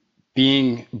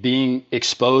being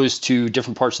exposed to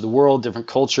different parts of the world, different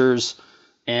cultures,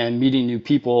 and meeting new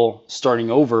people,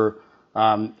 starting over.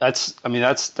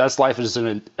 That's life as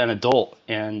an adult,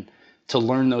 and to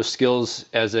learn those skills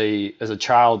as a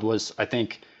child was, I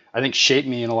think shaped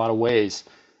me in a lot of ways.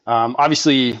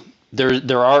 Obviously,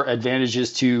 there are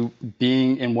advantages to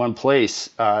being in one place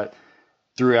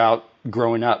throughout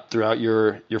growing up, throughout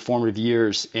your formative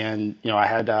years, and I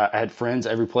had friends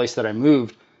every place that I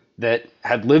moved that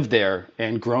had lived there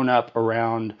and grown up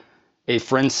around a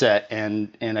friend set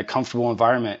and a comfortable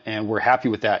environment, and were happy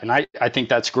with that. And I think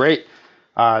that's great.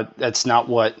 That's not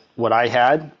what I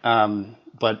had,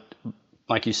 but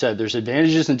like you said, there's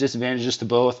advantages and disadvantages to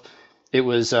both. It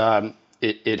was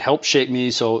it helped shape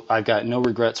me, so I've got no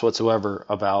regrets whatsoever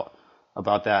about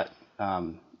that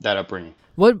upbringing.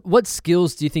 What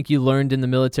skills do you think you learned in the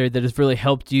military that has really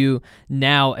helped you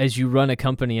now as you run a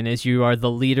company and as you are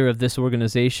the leader of this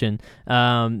organization?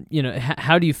 How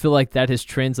do you feel like that has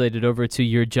translated over to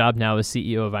your job now as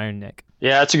CEO of Iron Neck?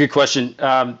 Yeah, that's a good question.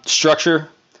 Structure,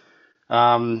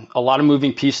 a lot of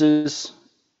moving pieces,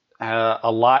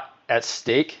 a lot at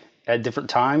stake at different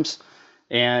times.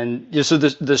 And so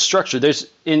the structure, there's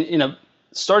in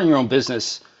starting your own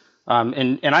business,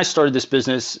 and I started this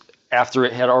business after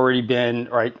it had already been,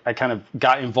 or I kind of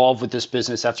got involved with this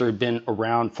business after it had been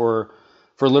around for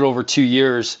a little over 2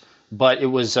 years, but it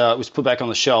was put back on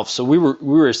the shelf. So we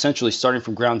were essentially starting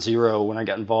from ground zero when I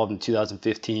got involved in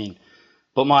 2015.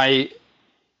 But my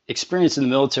experience in the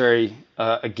military,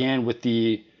 again, with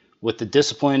the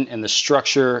discipline and the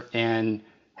structure and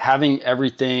having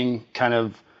everything kind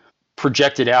of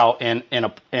projected out and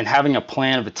having a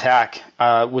plan of attack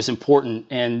was important.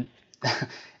 And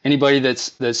anybody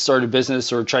that's started a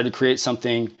business or tried to create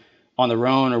something on their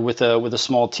own or with a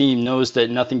small team knows that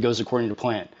nothing goes according to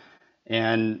plan.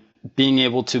 And being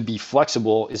able to be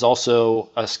flexible is also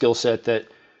a skill set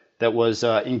that was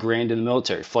ingrained in the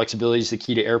military. Flexibility is the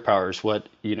key to air power, is what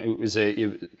it was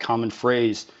a common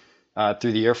phrase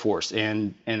through the Air Force,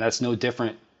 and that's no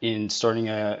different in starting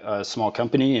a small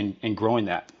company and growing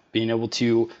that. Being able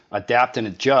to adapt and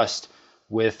adjust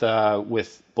with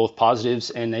both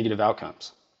positives and negative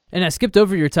outcomes. And I skipped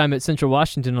over your time at Central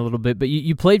Washington a little bit, but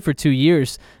you played for 2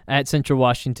 years at Central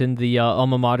Washington, the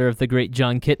alma mater of the great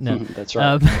John Kitna. That's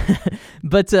right.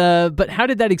 But how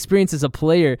did that experience as a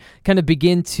player kind of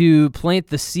begin to plant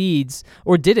the seeds,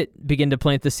 or did it begin to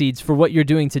plant the seeds for what you're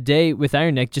doing today with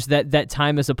Iron Neck? Just that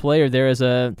time as a player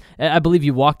there, I believe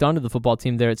you walked onto the football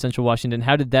team there at Central Washington.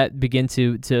 How did that begin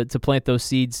to plant those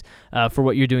seeds for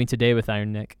what you're doing today with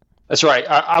Iron Neck? That's right.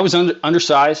 I was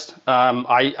undersized.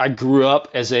 I grew up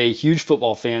as a huge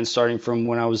football fan, starting from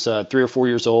when I was 3 or 4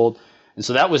 years old. And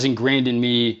so that was ingrained in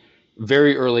me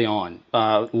very early on,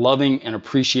 loving and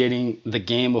appreciating the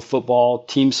game of football,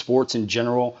 team sports in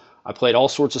general. I played all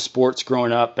sorts of sports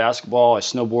growing up, basketball, I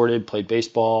snowboarded, played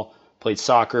baseball, played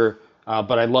soccer,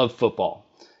 but I loved football.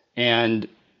 And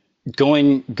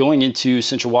going into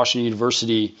Central Washington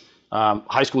University,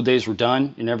 high school days were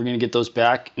done. You're never going to get those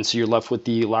back, and so you're left with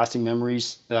the lasting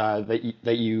memories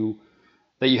that you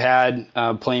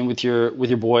had playing with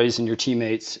your boys and your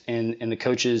teammates and the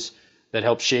coaches that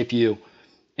helped shape you.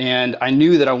 And I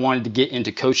knew that I wanted to get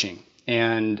into coaching,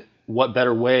 and what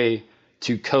better way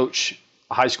to coach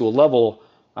a high school level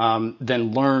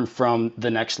than learn from the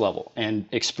next level and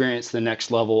experience the next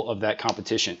level of that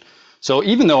competition. So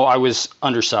even though I was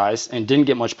undersized and didn't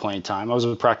get much playing time, I was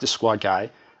a practice squad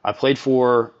guy. I played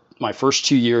for my first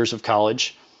 2 years of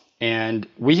college, and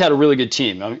we had a really good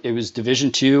team. It was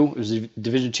Division II. It was a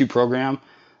Division II program,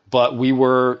 but we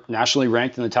were nationally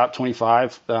ranked in the top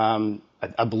 25,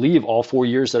 I believe, all 4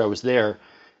 years that I was there,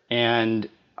 and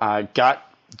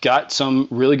got some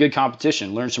really good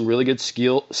competition, learned some really good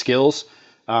skills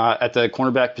at the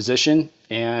cornerback position,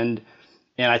 and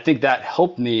I think that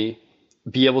helped me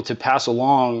be able to pass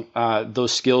along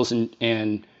those skills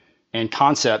and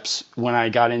concepts when I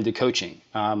got into coaching.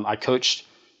 I coached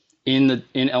in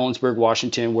Ellensburg,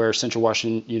 Washington, where Central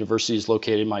Washington University is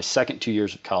located, my second 2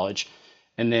 years of college.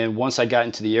 And then once I got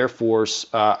into the Air Force,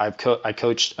 I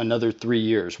coached another 3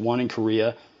 years, one in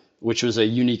Korea, which was a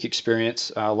unique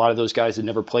experience. A lot of those guys had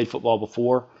never played football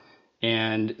before.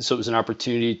 And so it was an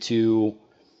opportunity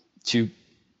to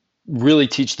really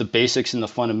teach the basics and the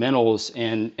fundamentals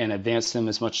and advance them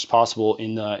as much as possible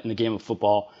in the game of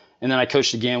football. And then I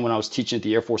coached again when I was teaching at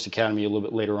the Air Force Academy a little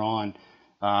bit later on,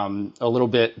 a little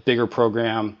bit bigger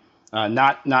program,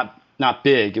 not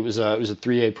big. It was a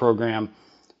 3A program,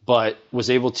 but was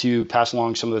able to pass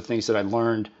along some of the things that I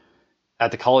learned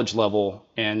at the college level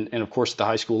and of course at the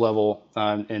high school level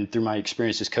and through my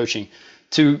experiences coaching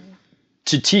to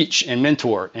teach and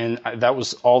mentor. And that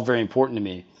was all very important to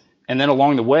me. And then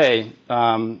along the way,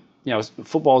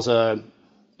 football's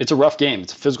it's a rough game.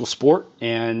 It's a physical sport,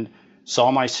 and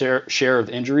saw my share of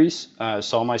injuries,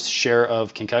 saw my share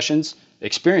of concussions,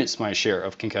 experienced my share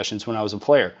of concussions when I was a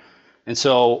player. And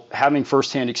so having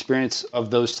firsthand experience of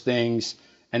those things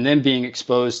and then being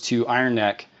exposed to Iron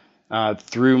Neck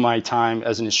through my time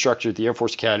as an instructor at the Air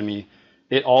Force Academy,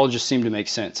 it all just seemed to make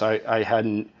sense. I had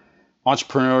an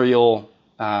entrepreneurial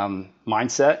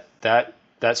mindset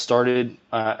that started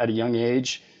at a young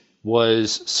age,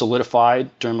 was solidified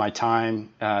during my time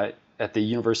at the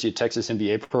University of Texas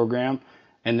MBA program,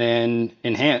 and then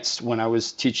enhanced when I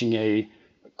was teaching a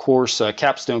course, a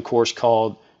capstone course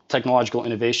called Technological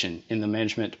Innovation in the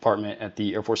Management Department at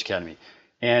the Air Force Academy.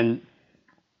 And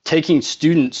taking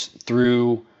students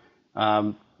through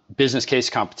business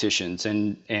case competitions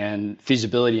and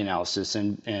feasibility analysis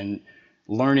and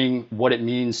learning what it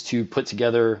means to put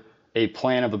together a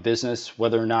plan of a business,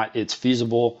 whether or not it's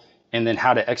feasible, and then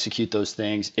how to execute those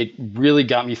things. It really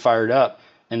got me fired up.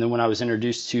 And then when I was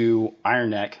introduced to Iron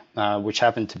Neck, which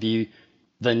happened to be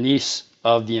the niece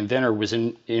of the inventor, was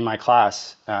in my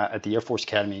class at the Air Force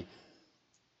Academy,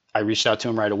 I reached out to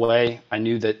him right away. I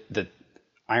knew that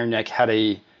Iron Neck had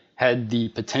the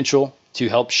potential to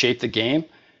help shape the game,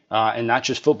 and not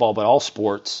just football, but all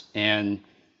sports. And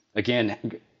again,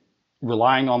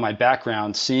 relying on my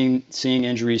background, seeing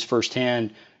injuries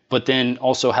firsthand, but then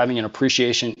also having an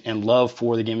appreciation and love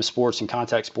for the game of sports and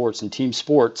contact sports and team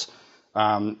sports,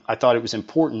 I thought it was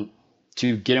important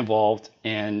to get involved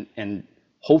and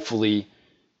hopefully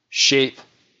shape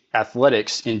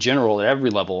athletics in general at every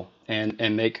level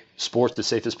and make sports as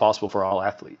safe as possible for all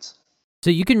athletes. So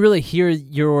you can really hear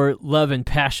your love and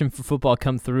passion for football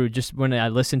come through just when I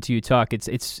listen to you talk.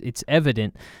 It's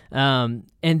evident. And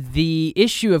the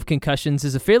issue of concussions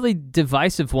is a fairly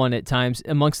divisive one at times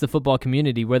amongst the football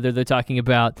community, whether they're talking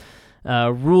about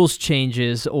rules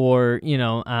changes or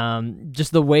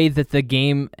just the way that the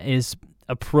game is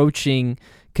approaching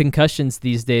concussions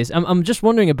these days. I'm just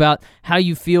wondering about how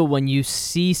you feel when you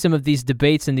see some of these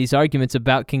debates and these arguments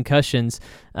about concussions,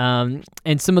 and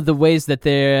some of the ways that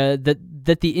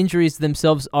that the injuries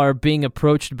themselves are being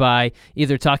approached by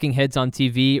either talking heads on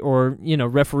TV or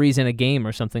referees in a game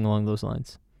or something along those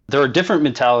lines. There are different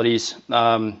mentalities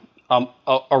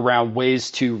around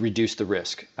ways to reduce the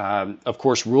risk. Of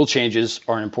course, rule changes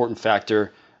are an important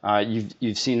factor.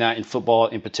 You've seen that in football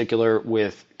in particular,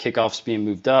 with kickoffs being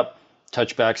moved up,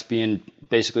 touchbacks being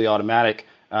basically automatic,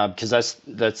 because that's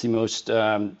the most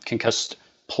concussed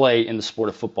play in the sport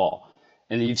of football.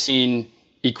 And you've seen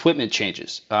equipment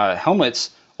changes.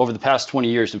 Helmets over the past 20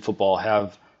 years in football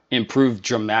have improved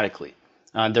dramatically.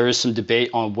 There is some debate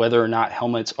on whether or not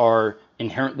helmets are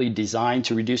inherently designed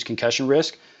to reduce concussion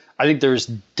risk. I think there's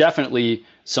definitely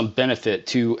some benefit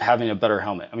to having a better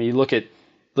helmet. I mean, you look at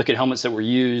helmets that were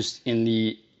used in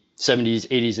the 70s,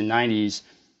 80s, and 90s.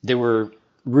 They were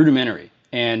rudimentary,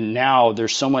 and now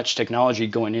there's so much technology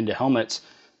going into helmets,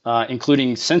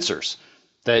 including sensors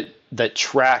that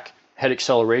track head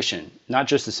acceleration. Not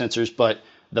just the sensors, but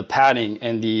the padding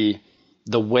and the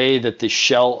way that the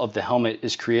shell of the helmet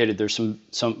is created. There's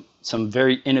some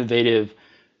very innovative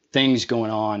things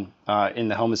going on in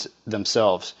the helmets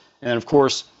themselves. And then, of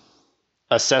course,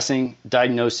 assessing,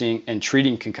 diagnosing, and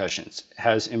treating concussions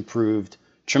has improved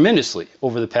tremendously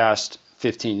over the past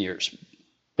 15 years.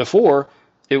 Before,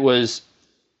 it was,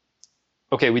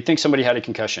 okay, we think somebody had a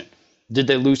concussion. Did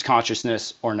they lose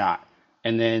consciousness or not?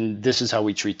 And then this is how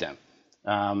we treat them.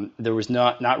 There was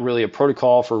not really a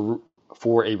protocol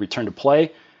for a return to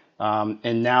play.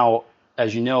 And now,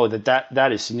 as you know,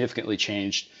 that is significantly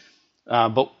changed.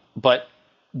 But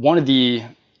one of the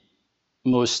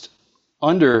most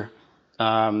understood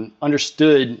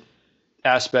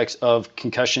aspects of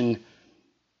concussion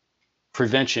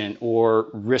prevention or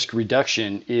risk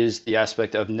reduction is the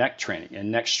aspect of neck training and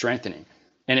neck strengthening.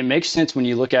 And it makes sense when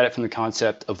you look at it from the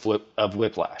concept of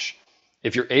whiplash.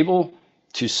 If you're able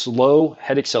to slow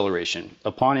head acceleration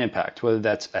upon impact, whether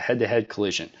that's a head-to-head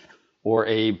collision or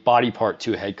a body part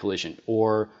to a head collision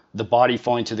or the body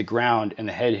falling to the ground and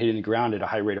the head hitting the ground at a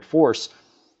high rate of force,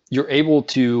 you're able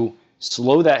to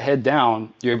slow that head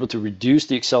down. You're able to reduce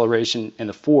the acceleration and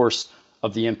the force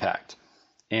of the impact.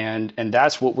 And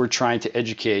that's what we're trying to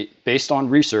educate based on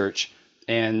research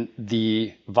and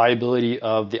the viability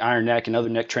of the iron neck and other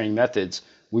neck training methods.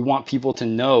 We want people to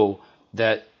know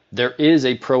that there is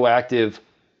a proactive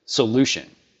solution.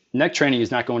 Neck training is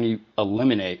not going to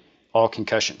eliminate all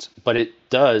concussions, but it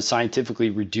does scientifically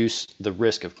reduce the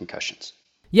risk of concussions.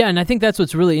 Yeah, and I think that's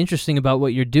what's really interesting about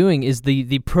what you're doing is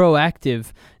the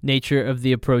proactive nature of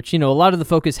the approach. You know, a lot of the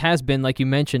focus has been, like you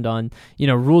mentioned, on, you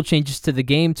know, rule changes to the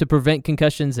game to prevent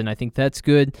concussions, and I think that's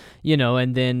good. You know,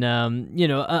 and then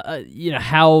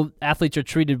how athletes are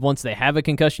treated once they have a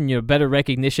concussion. You know, better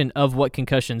recognition of what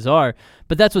concussions are.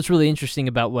 But that's what's really interesting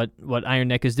about what Iron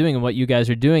Neck is doing and what you guys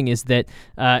are doing is that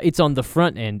it's on the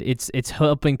front end. It's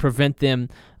helping prevent them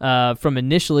from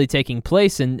initially taking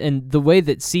place, and the way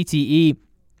that CTE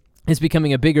is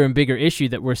becoming a bigger and bigger issue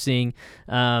that we're seeing,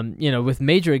 with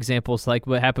major examples like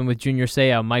what happened with Junior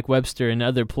Seau, Mike Webster, and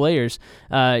other players.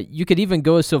 You could even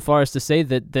go so far as to say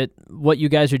that what you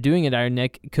guys are doing at Iron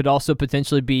Neck could also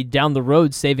potentially be down the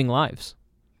road saving lives.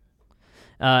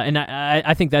 And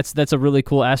I think that's a really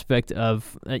cool aspect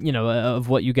of of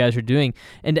what you guys are doing.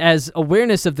 And as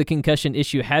awareness of the concussion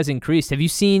issue has increased, have you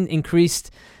seen increased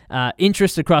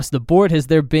interest across the board? Has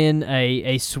there been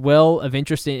a swell of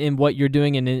interest in what you're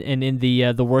doing and in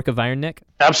the work of Iron Neck?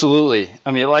 Absolutely.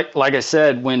 I mean, like I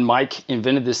said, when Mike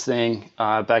invented this thing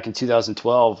back in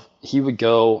 2012, he would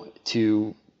go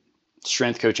to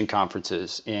strength coaching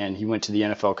conferences and he went to the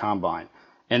NFL Combine,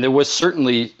 and there was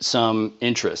certainly some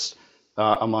interest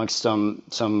amongst some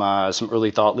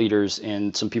early thought leaders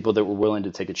and some people that were willing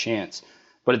to take a chance.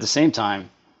 But at the same time,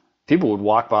 people would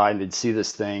walk by and they'd see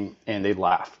this thing and they'd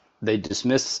laugh. They'd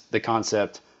dismiss the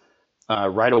concept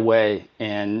right away,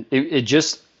 and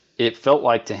it felt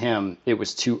like to him it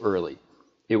was too early.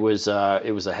 It was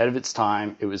ahead of its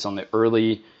time. It was on the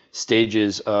early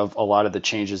stages of a lot of the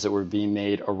changes that were being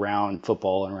made around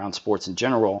football and around sports in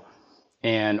general.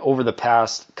 And over the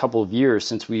past couple of years,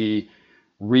 since we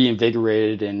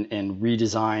reinvigorated and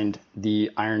redesigned the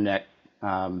Iron Neck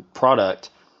product,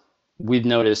 we've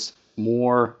noticed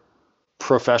more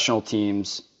professional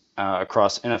teams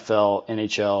across NFL,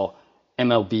 NHL,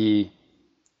 MLB,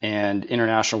 and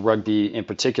international rugby in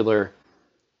particular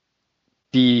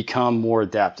become more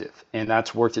adaptive. And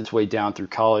that's worked its way down through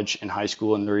college and high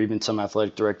school, and there are even some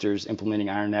athletic directors implementing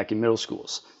Iron Neck in middle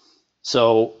schools.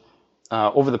 So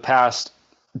over the past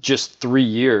just 3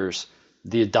 years,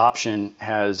 the adoption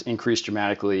has increased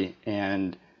dramatically,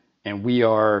 and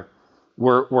we're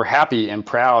happy and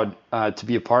proud to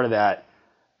be a part of that.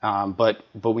 But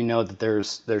we know that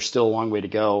there's still a long way to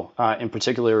go. In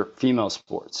particular, female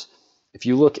sports. If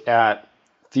you look at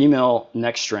female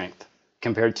neck strength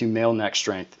compared to male neck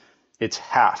strength, it's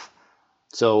half.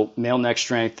 So male neck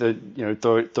strength,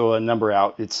 throw a number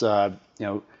out. It's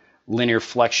linear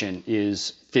flexion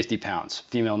is 50 pounds.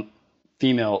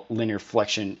 Female linear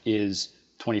flexion is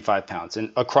 25 pounds.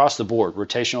 And across the board,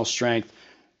 rotational strength,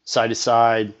 side to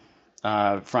side,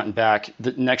 front and back,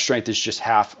 the neck strength is just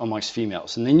half amongst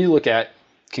females. And then you look at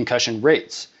concussion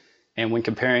rates. And when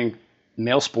comparing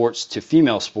male sports to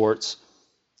female sports,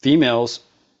 females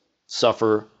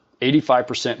suffer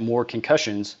 85% more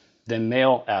concussions than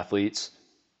male athletes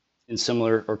in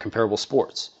similar or comparable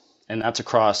sports. And that's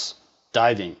across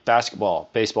diving, basketball,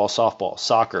 baseball, softball,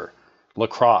 soccer,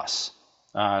 lacrosse,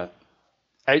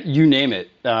 you name it,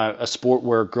 a sport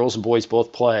where girls and boys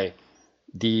both play.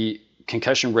 The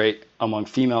concussion rate among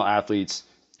female athletes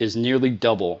is nearly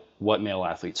double what male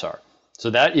athletes are. So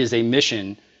that is a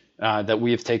mission that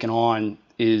we have taken on,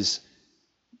 is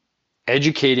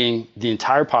educating the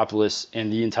entire populace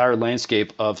and the entire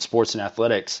landscape of sports and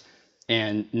athletics,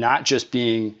 and not just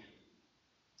being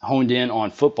honed in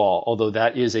on football, although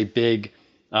that is a big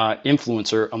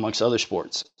influencer amongst other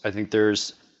sports. I think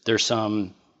there's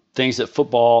some things that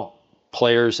football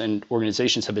players and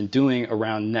organizations have been doing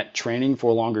around neck training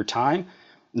for a longer time.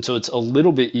 And so it's a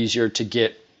little bit easier to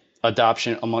get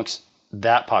adoption amongst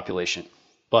that population.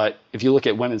 But if you look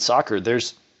at women's soccer,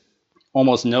 there's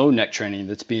almost no neck training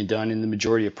that's being done in the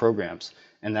majority of programs.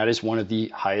 And that is one of the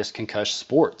highest concussed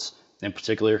sports, in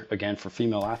particular, again, for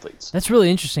female athletes. That's really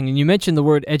interesting. And you mentioned the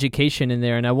word education in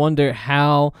there, and I wonder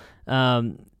how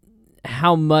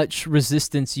much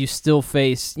resistance you still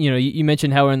face. You know, you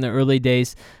mentioned how in the early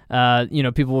days,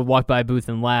 people would walk by a booth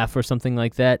and laugh or something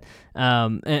like that.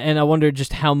 And I wonder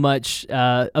just how much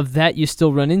of that you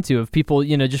still run into, of people,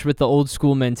 just with the old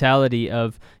school mentality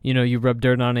of, you rub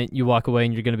dirt on it, you walk away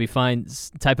and you're going to be fine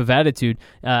type of attitude.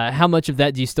 How much of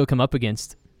that do you still come up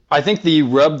against? I think the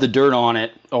rub the dirt on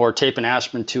it or tape an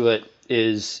aspirin to it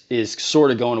is sort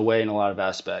of going away in a lot of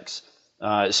aspects.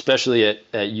 Especially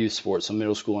at youth sports, so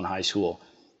middle school and high school.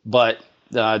 But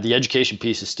the education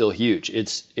piece is still huge.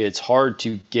 It's hard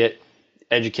to get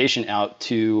education out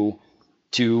to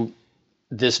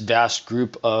this vast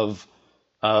group of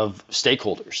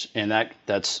stakeholders, and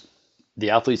that's the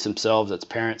athletes themselves, that's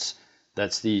parents,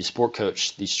 that's the sport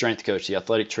coach, the strength coach, the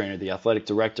athletic trainer, the athletic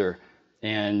director,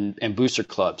 and booster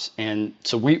clubs. And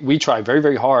so we try very,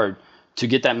 very hard to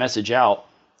get that message out.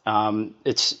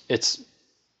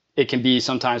 It can be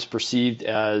sometimes perceived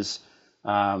as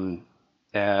I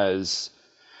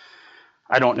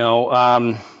don't know,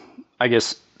 I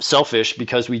guess selfish,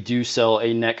 because we do sell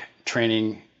a neck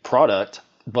training product,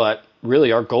 but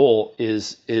really our goal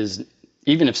is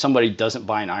even if somebody doesn't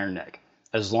buy an Iron Neck,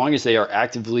 as long as they are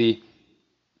actively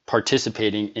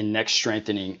participating in neck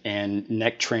strengthening and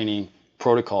neck training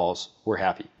protocols, we're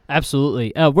happy.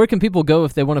 Absolutely. Where can people go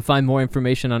if they want to find more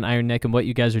information on Iron Neck and what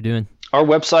you guys are doing? Our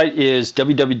website is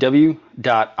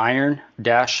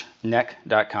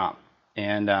www.iron-neck.com.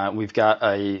 And we've got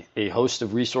a host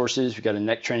of resources. We've got a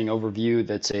neck training overview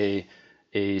that's a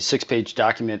 6-page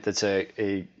document that's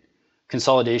a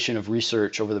consolidation of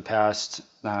research over the past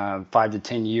 5 to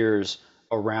 10 years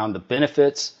around the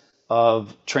benefits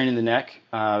of training the neck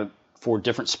for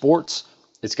different sports.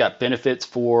 It's got benefits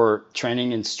for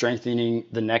training and strengthening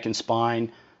the neck and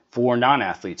spine for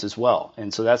non-athletes as well.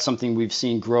 And so that's something we've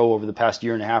seen grow over the past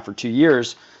year and a half or 2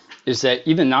 years, is that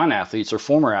even non-athletes or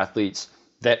former athletes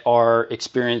that are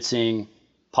experiencing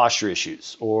posture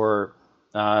issues or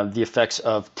the effects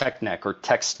of tech neck or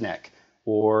text neck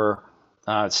or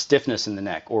stiffness in the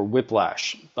neck or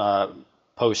whiplash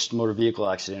post motor vehicle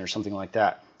accident or something like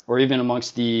that, or even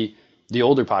amongst the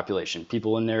older population,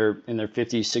 people in their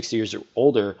 50s, 60 years or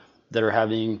older that are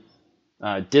having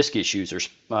disc issues or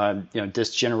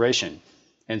disc generation.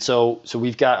 And so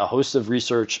we've got a host of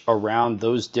research around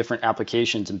those different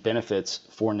applications and benefits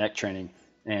for neck training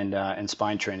and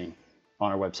spine training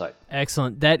on our website.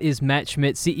 Excellent. That is Matt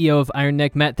Schmidt, CEO of Iron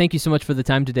Neck. Matt, thank you so much for the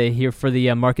time today here for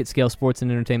the Market Scale Sports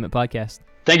and Entertainment Podcast.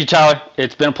 Thank you, Tyler.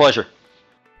 It's been a pleasure.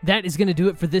 That is going to do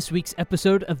it for this week's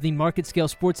episode of the Market Scale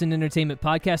Sports and Entertainment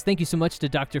Podcast. Thank you so much to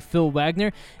Dr. Phil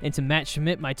Wagner and to Matt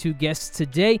Schmidt, my two guests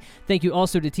today. Thank you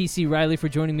also to TC Riley for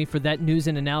joining me for that news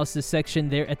and analysis section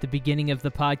there at the beginning of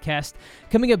the podcast.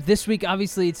 Coming up this week,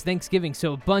 obviously, it's Thanksgiving,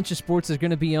 so a bunch of sports is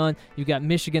going to be on. You've got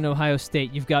Michigan, Ohio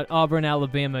State. You've got Auburn,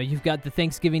 Alabama. You've got the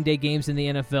Thanksgiving Day games in the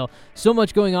NFL. So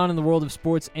much going on in the world of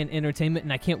sports and entertainment,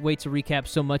 and I can't wait to recap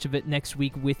so much of it next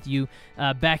week with you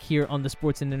back here on the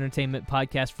Sports and Entertainment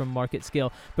Podcast from Market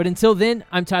Scale. But until then,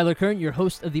 I'm Tyler Kern, your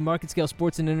host of the Market Scale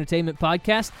Sports and Entertainment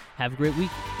Podcast. Have a great week.